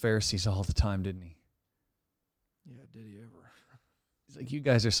out with Pharisees all the time, didn't he? Yeah, did he ever? He's like, you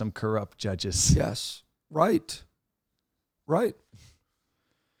guys are some corrupt judges. Yes, right.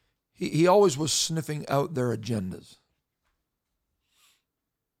 He always was sniffing out their agendas.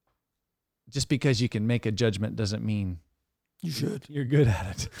 Just because you can make a judgment doesn't mean you should. You're good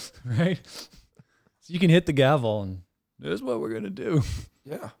at it, right? So you can hit the gavel and this is what we're going to do.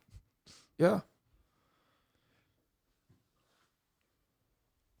 Yeah.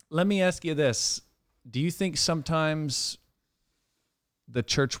 Let me ask you this. Do you think sometimes the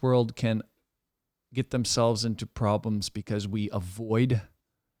church world can get themselves into problems because we avoid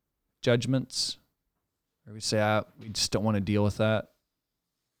judgments? Or we say, we just don't want to deal with that,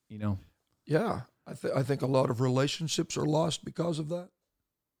 you know? Yeah, I think a lot of relationships are lost because of that.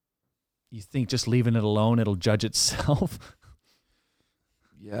 You think just leaving it alone, it'll judge itself?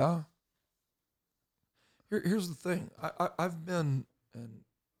 Yeah. Here's the thing. I've been, and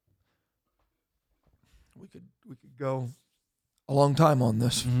we could go a long time on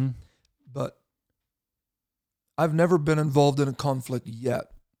this, but I've never been involved in a conflict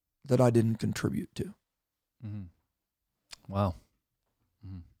yet that I didn't contribute to. Wow.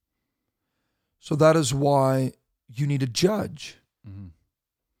 So that is why you need a judge.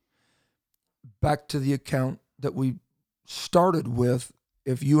 Back to the account that we started with,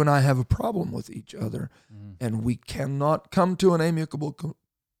 if you and I have a problem with each other and we cannot come to an amicable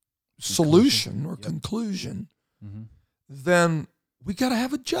solution or conclusion, then we got to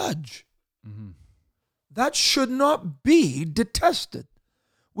have a judge. That should not be detested.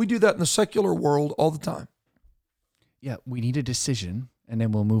 We do that in the secular world all the time. Yeah, we need a decision, and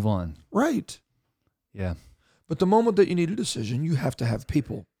then we'll move on. Right. Yeah. But the moment that you need a decision, you have to have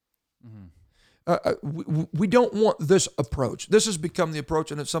people. We don't want this approach. This has become the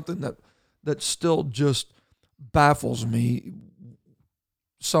approach, and it's something that still just baffles me.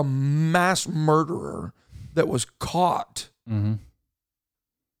 Some mass murderer that was caught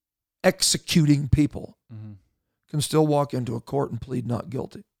executing people can still walk into a court and plead not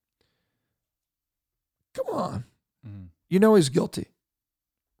guilty. Come on. You know he's guilty,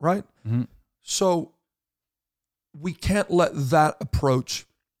 right? So we can't let that approach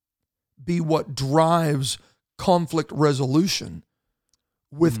be what drives conflict resolution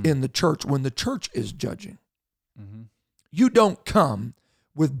within the church when the church is judging. You don't come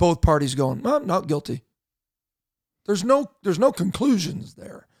with both parties going, "I'm not guilty." There's no conclusions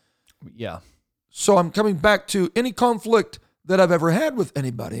there. Yeah. So I'm coming back to any conflict that I've ever had with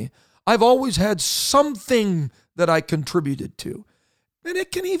anybody. I've always had something that I contributed to. And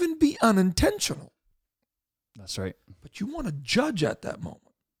it can even be unintentional. That's right. But you want to judge at that moment.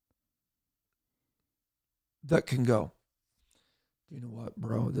 That can go, you know what,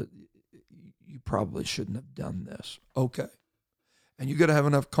 bro, that you probably shouldn't have done this. Okay. And you got to have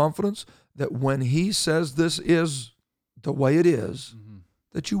enough confidence that when he says this is the way it is,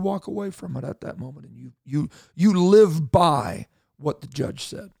 that you walk away from it at that moment and you live by what the judge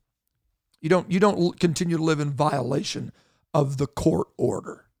said. You don't continue to live in violation of the court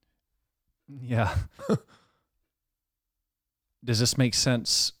order. Yeah. Does this make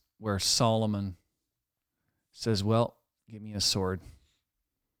sense where Solomon says, well, give me a sword?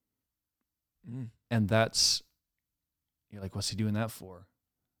 And that's, you're like, what's he doing that for?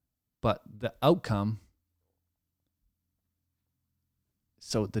 But the outcome,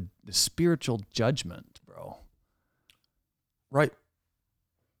 so the spiritual judgment, bro. Right.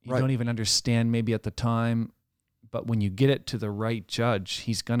 You don't even understand maybe at the time, but when you get it to the right judge,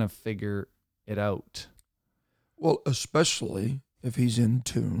 he's going to figure it out. Well, especially if he's in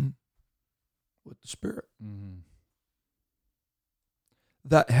tune with the Spirit.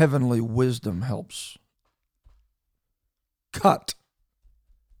 That heavenly wisdom helps cut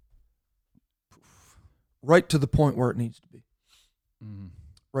right to the point where it needs to be.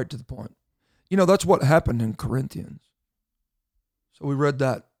 Right to the point. You know, that's what happened in Corinthians. So we read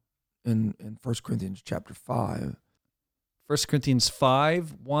that in 1 Corinthians chapter 5. 1 Corinthians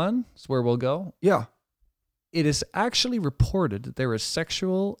 5:1 is where we'll go. Yeah. It is actually reported that there is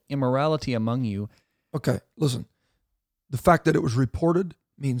sexual immorality among you. Okay, listen. The fact that it was reported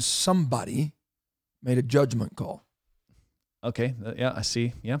means somebody made a judgment call. Okay, yeah, I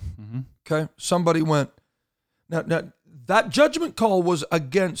see. Yeah. Okay, somebody went. Now, that judgment call was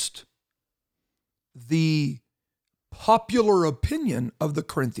against the popular opinion of the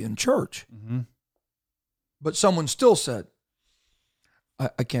Corinthian church. But someone still said,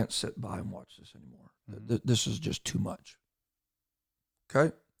 I can't sit by and watch this anymore. This is just too much.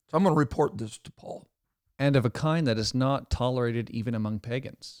 Okay? So I'm going to report this to Paul. And of a kind that is not tolerated even among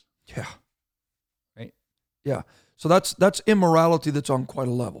pagans. Yeah. Right? Yeah. So that's immorality that's on quite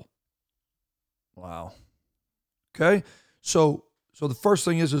a level. Wow. Okay? So the first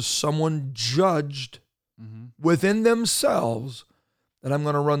thing is someone judged within themselves that I'm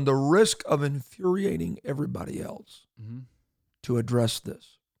going to run the risk of infuriating everybody else to address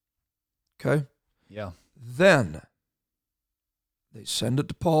this. Okay? Yeah. Then they send it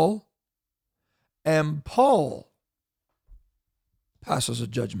to Paul, and Paul passes a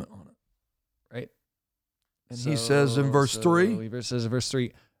judgment on it. Right. And he says in verse 3. He says in verse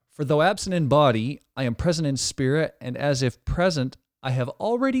 3, for though absent in body, I am present in spirit, and as if present, I have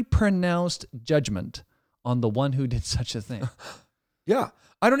already pronounced judgment on the one who did such a thing. Yeah.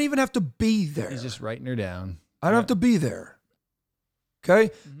 I don't even have to be there. He's just writing her down. I don't have to be there. Okay?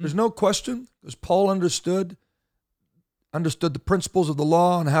 There's no question, because Paul understood the principles of the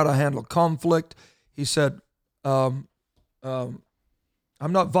law and how to handle conflict. He said, I'm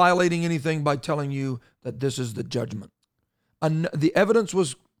not violating anything by telling you that this is the judgment. And the evidence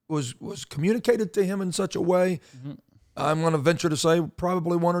was communicated to him in such a way, I'm going to venture to say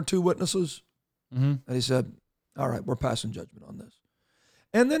probably one or two witnesses. And he said, all right, we're passing judgment on this.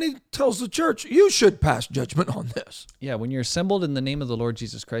 And then he tells the church, you should pass judgment on this. Yeah, when you're assembled in the name of the Lord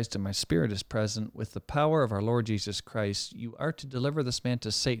Jesus Christ and my spirit is present with the power of our Lord Jesus Christ, you are to deliver this man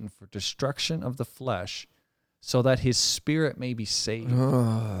to Satan for destruction of the flesh so that his spirit may be saved in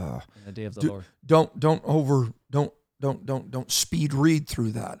the day of the Lord. Don't speed read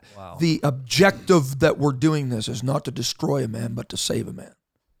through that. Wow. The objective that we're doing this is not to destroy a man, but to save a man.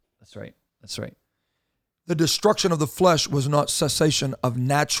 That's right. That's right. The destruction of the flesh was not cessation of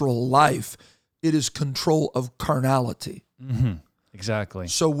natural life. It is control of carnality. Mm-hmm. Exactly.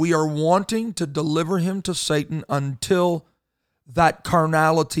 So we are wanting to deliver him to Satan until that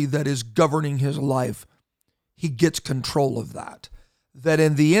carnality that is governing his life, he gets control of that. That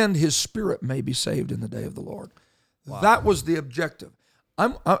in the end, his spirit may be saved in the day of the Lord. Wow. That was the objective.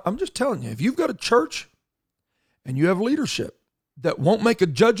 I'm just telling you, if you've got a church and you have leadership that won't make a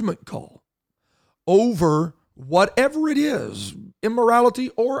judgment call over whatever it is, immorality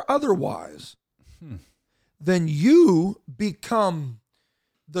or otherwise, then you become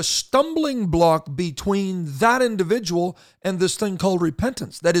the stumbling block between that individual and this thing called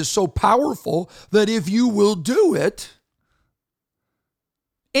repentance that is so powerful that if you will do it,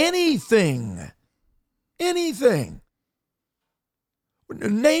 anything,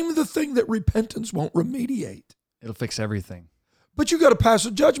 name the thing that repentance won't remediate. It'll fix everything. But you got to pass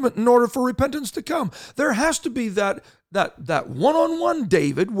a judgment in order for repentance to come. There has to be that one-on-one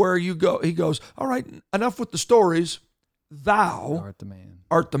David where he goes, all right, enough with the stories. Thou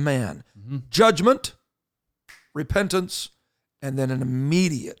art the man. Mm-hmm. Judgment, repentance, and then an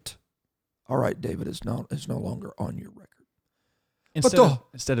immediate, all right, David is no longer on your record.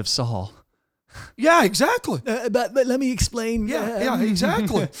 Instead of Saul. Yeah, exactly. But let me explain. Yeah,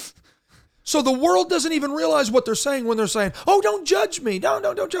 exactly. So the world doesn't even realize what they're saying when they're saying, oh, don't judge me.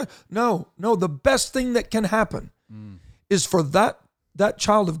 Don't judge. No, the best thing that can happen is for that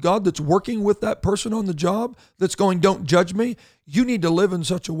child of God that's working with that person on the job that's going, don't judge me. You need to live in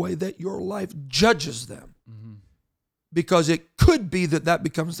such a way that your life judges them. Mm-hmm. Because it could be that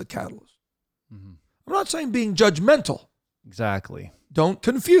becomes the catalyst. Mm-hmm. I'm not saying being judgmental. Exactly. Don't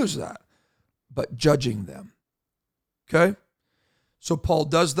confuse that. But judging them. Okay? So Paul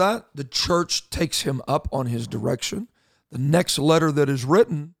does that. The church takes him up on his direction. The next letter that is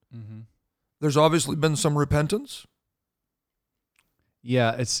written, there's obviously been some repentance.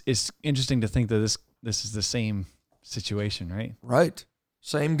 Yeah, it's interesting to think that this is the same situation, right? Right.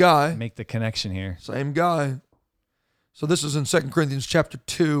 Same guy. Make the connection here. Same guy. So this is in 2 Corinthians chapter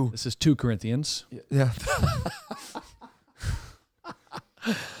 2. This is 2 Corinthians. Yeah.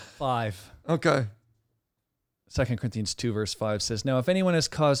 5. Okay. 2 Corinthians 2 verse 5 says, now if anyone has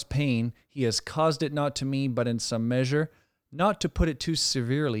caused pain, he has caused it not to me, but in some measure, not to put it too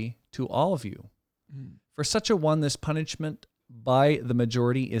severely, to all of you. For such a one, this punishment by the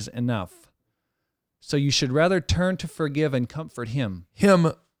majority is enough. So you should rather turn to forgive and comfort him.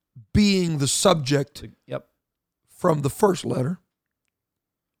 Him being the subject from the first letter.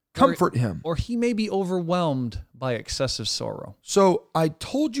 Comfort him. Or he may be overwhelmed by excessive sorrow. So I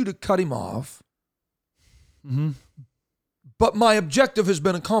told you to cut him off, but my objective has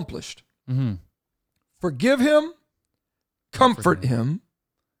been accomplished. Mm-hmm. Forgive him, comfort him.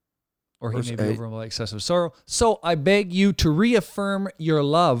 Or he may be overwhelmed by excessive sorrow. So I beg you to reaffirm your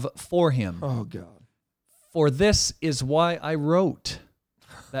love for him. Oh, God. For this is why I wrote,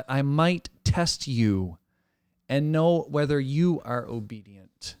 that I might test you and know whether you are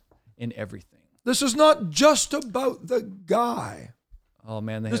obedient in everything. This is not just about the guy. Oh,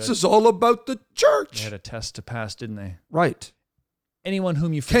 man. This is all about the church. They had a test to pass, didn't they? Right. Anyone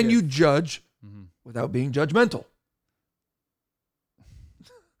whom you forgive. Can you judge without being judgmental?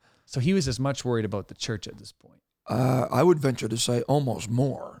 So he was as much worried about the church at this point. I would venture to say almost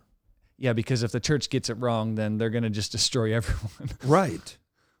more. Yeah, because if the church gets it wrong, then they're going to just destroy everyone.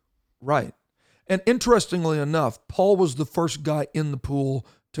 Right. And interestingly enough, Paul was the first guy in the pool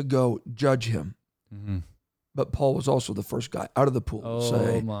to go judge him. Mm-hmm. But Paul was also the first guy out of the pool to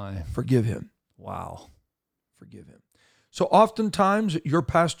say, forgive him. Wow. Forgive him. So oftentimes your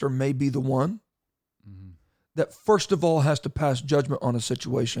pastor may be the one that first of all has to pass judgment on a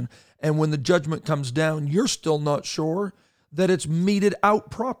situation. And when the judgment comes down, you're still not sure that it's meted out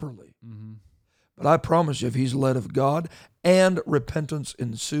properly. Mm-hmm. But I promise you, if he's led of God and repentance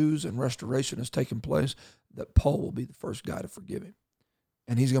ensues and restoration has taken place, that Paul will be the first guy to forgive him.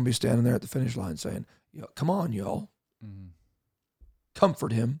 And he's going to be standing there at the finish line saying, come on, y'all. Mm-hmm.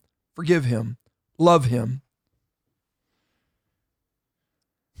 Comfort him, forgive him, love him.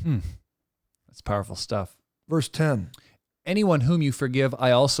 That's powerful stuff. Verse 10. Anyone whom you forgive,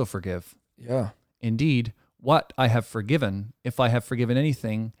 I also forgive. Yeah. Indeed, what I have forgiven, if I have forgiven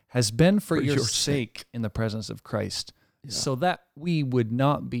anything, has been for your sake in the presence of Christ, so that we would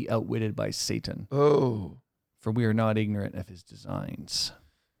not be outwitted by Satan. Oh. For we are not ignorant of his designs.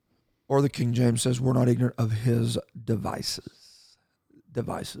 Or the King James says, we're not ignorant of his devices.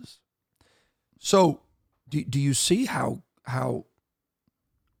 So, do you see how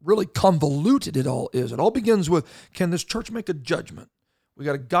really convoluted it all is? It all begins with, can this church make a judgment? We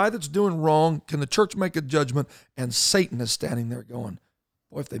got a guy that's doing wrong. Can the church make a judgment? And Satan is standing there going,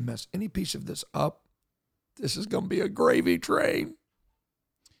 boy, if they mess any piece of this up, this is going to be a gravy train.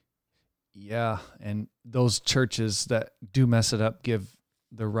 Yeah, and those churches that do mess it up give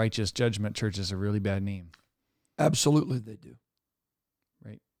the righteous judgment churches a really bad name. Absolutely, they do.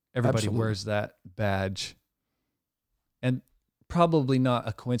 Right? Everybody wears that badge. And probably not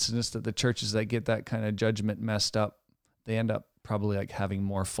a coincidence that the churches that get that kind of judgment messed up, they end up probably like having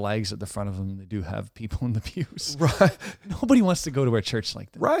more flags at the front of them than they do have people in the pews. Right. Nobody wants to go to a church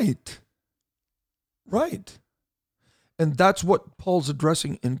like that. Right. And that's what Paul's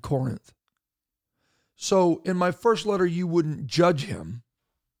addressing in Corinth. So in my first letter, you wouldn't judge him.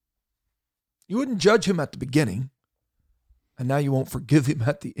 You wouldn't judge him at the beginning. And now you won't forgive him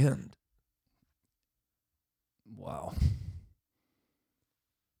at the end. Wow.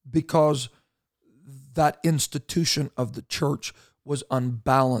 Because that institution of the church was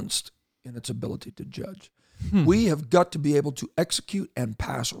unbalanced in its ability to judge. We have got to be able to execute and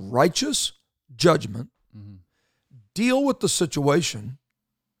pass righteous judgment, deal with the situation,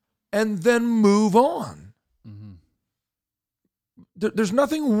 and then move on. There's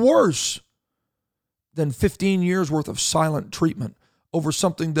nothing worse than 15 years worth of silent treatment over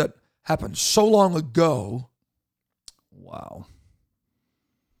something that happened so long ago. Wow.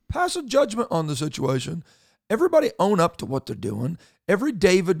 Pass a judgment on the situation. Everybody own up to what they're doing. Every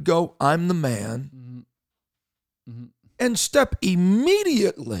David go, I'm the man. And step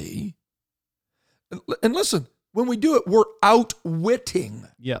immediately. And listen, when we do it, we're outwitting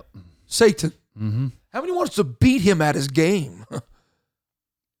Satan. How many wants to beat him at his game?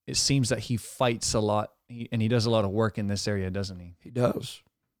 It seems that he fights a lot, and he does a lot of work in this area, doesn't he? He does.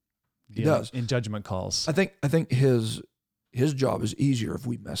 He does. In judgment calls. I think his job is easier if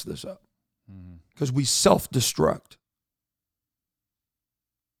we mess this up. Because we self-destruct.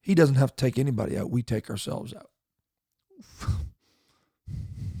 He doesn't have to take anybody out. We take ourselves out.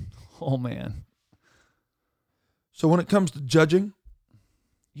 Oh, man. So when it comes to judging,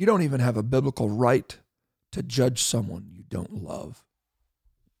 you don't even have a biblical right to judge someone you don't love.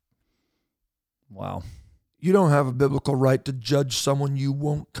 Wow. You don't have a biblical right to judge someone you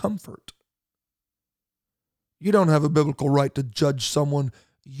won't comfort. You don't have a biblical right to judge someone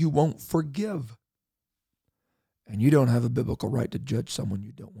you won't forgive. And you don't have a biblical right to judge someone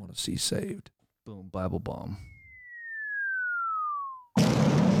you don't want to see saved. Boom, Bible bomb.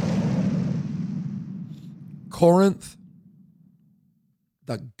 Corinth,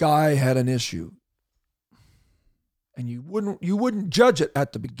 the guy had an issue. And you wouldn't judge it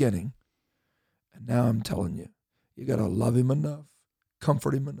at the beginning. And now I'm telling you, you got to love him enough,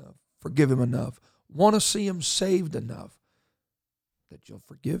 comfort him enough, forgive him enough, want to see him saved enough that you'll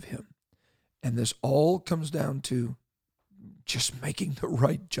forgive him. And this all comes down to just making the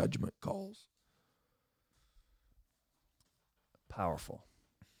right judgment calls. Powerful.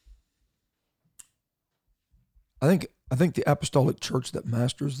 I think the apostolic church that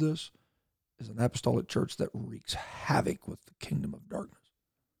masters this is an apostolic church that wreaks havoc with the kingdom of darkness.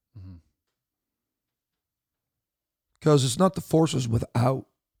 Because it's not the forces without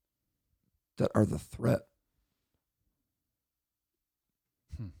that are the threat.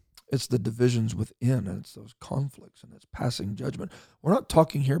 It's the divisions within, and it's those conflicts, and it's passing judgment. We're not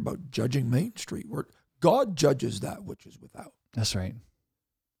talking here about judging Main Street. God judges that which is without. That's right.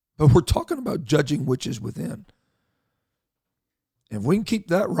 But we're talking about judging which is within. If we can keep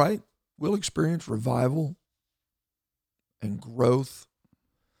that right, we'll experience revival and growth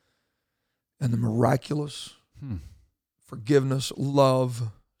and the miraculous, forgiveness,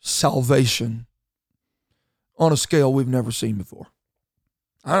 love, salvation on a scale we've never seen before.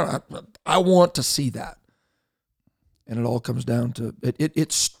 I want to see that. And it all comes down to,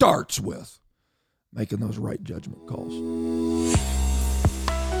 it starts with making those right judgment calls.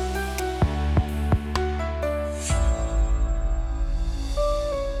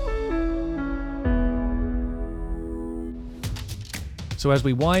 So as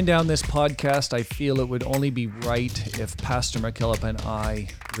we wind down this podcast, I feel it would only be right if Pastor McKillop and I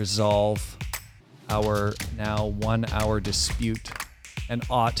resolve our now 1 hour dispute and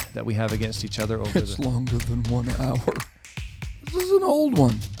ought that we have against each other over It's longer than 1 hour. This is an old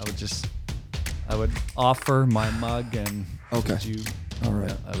one. I would offer my mug and okay. You, all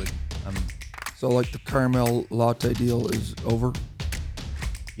right. I would. So like the caramel latte deal is over?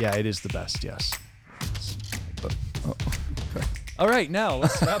 Yeah, it is the best. Yes. Okay. All right, now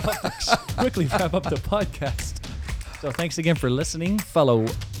let's quickly wrap up the podcast. So thanks again for listening, fellow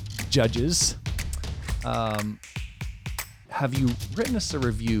judges. Have you written us a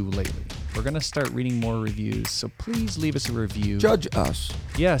review lately? We're going to start reading more reviews, so please leave us a review. Judge us.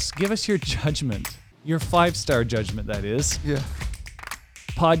 Yes, give us your judgment. Your 5-star judgment, that is. Yeah.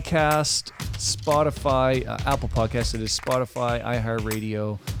 Podcast, Spotify, Apple Podcasts, it is Spotify,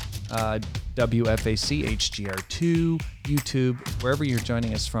 iHeartRadio, WFAC, HGR2, YouTube, wherever you're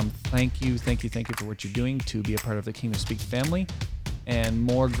joining us from. Thank you for what you're doing to be a part of the Kingdom Speak family. And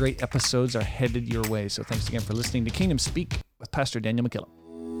more great episodes are headed your way. So thanks again for listening to Kingdom Speak with Pastor Daniel McKillop.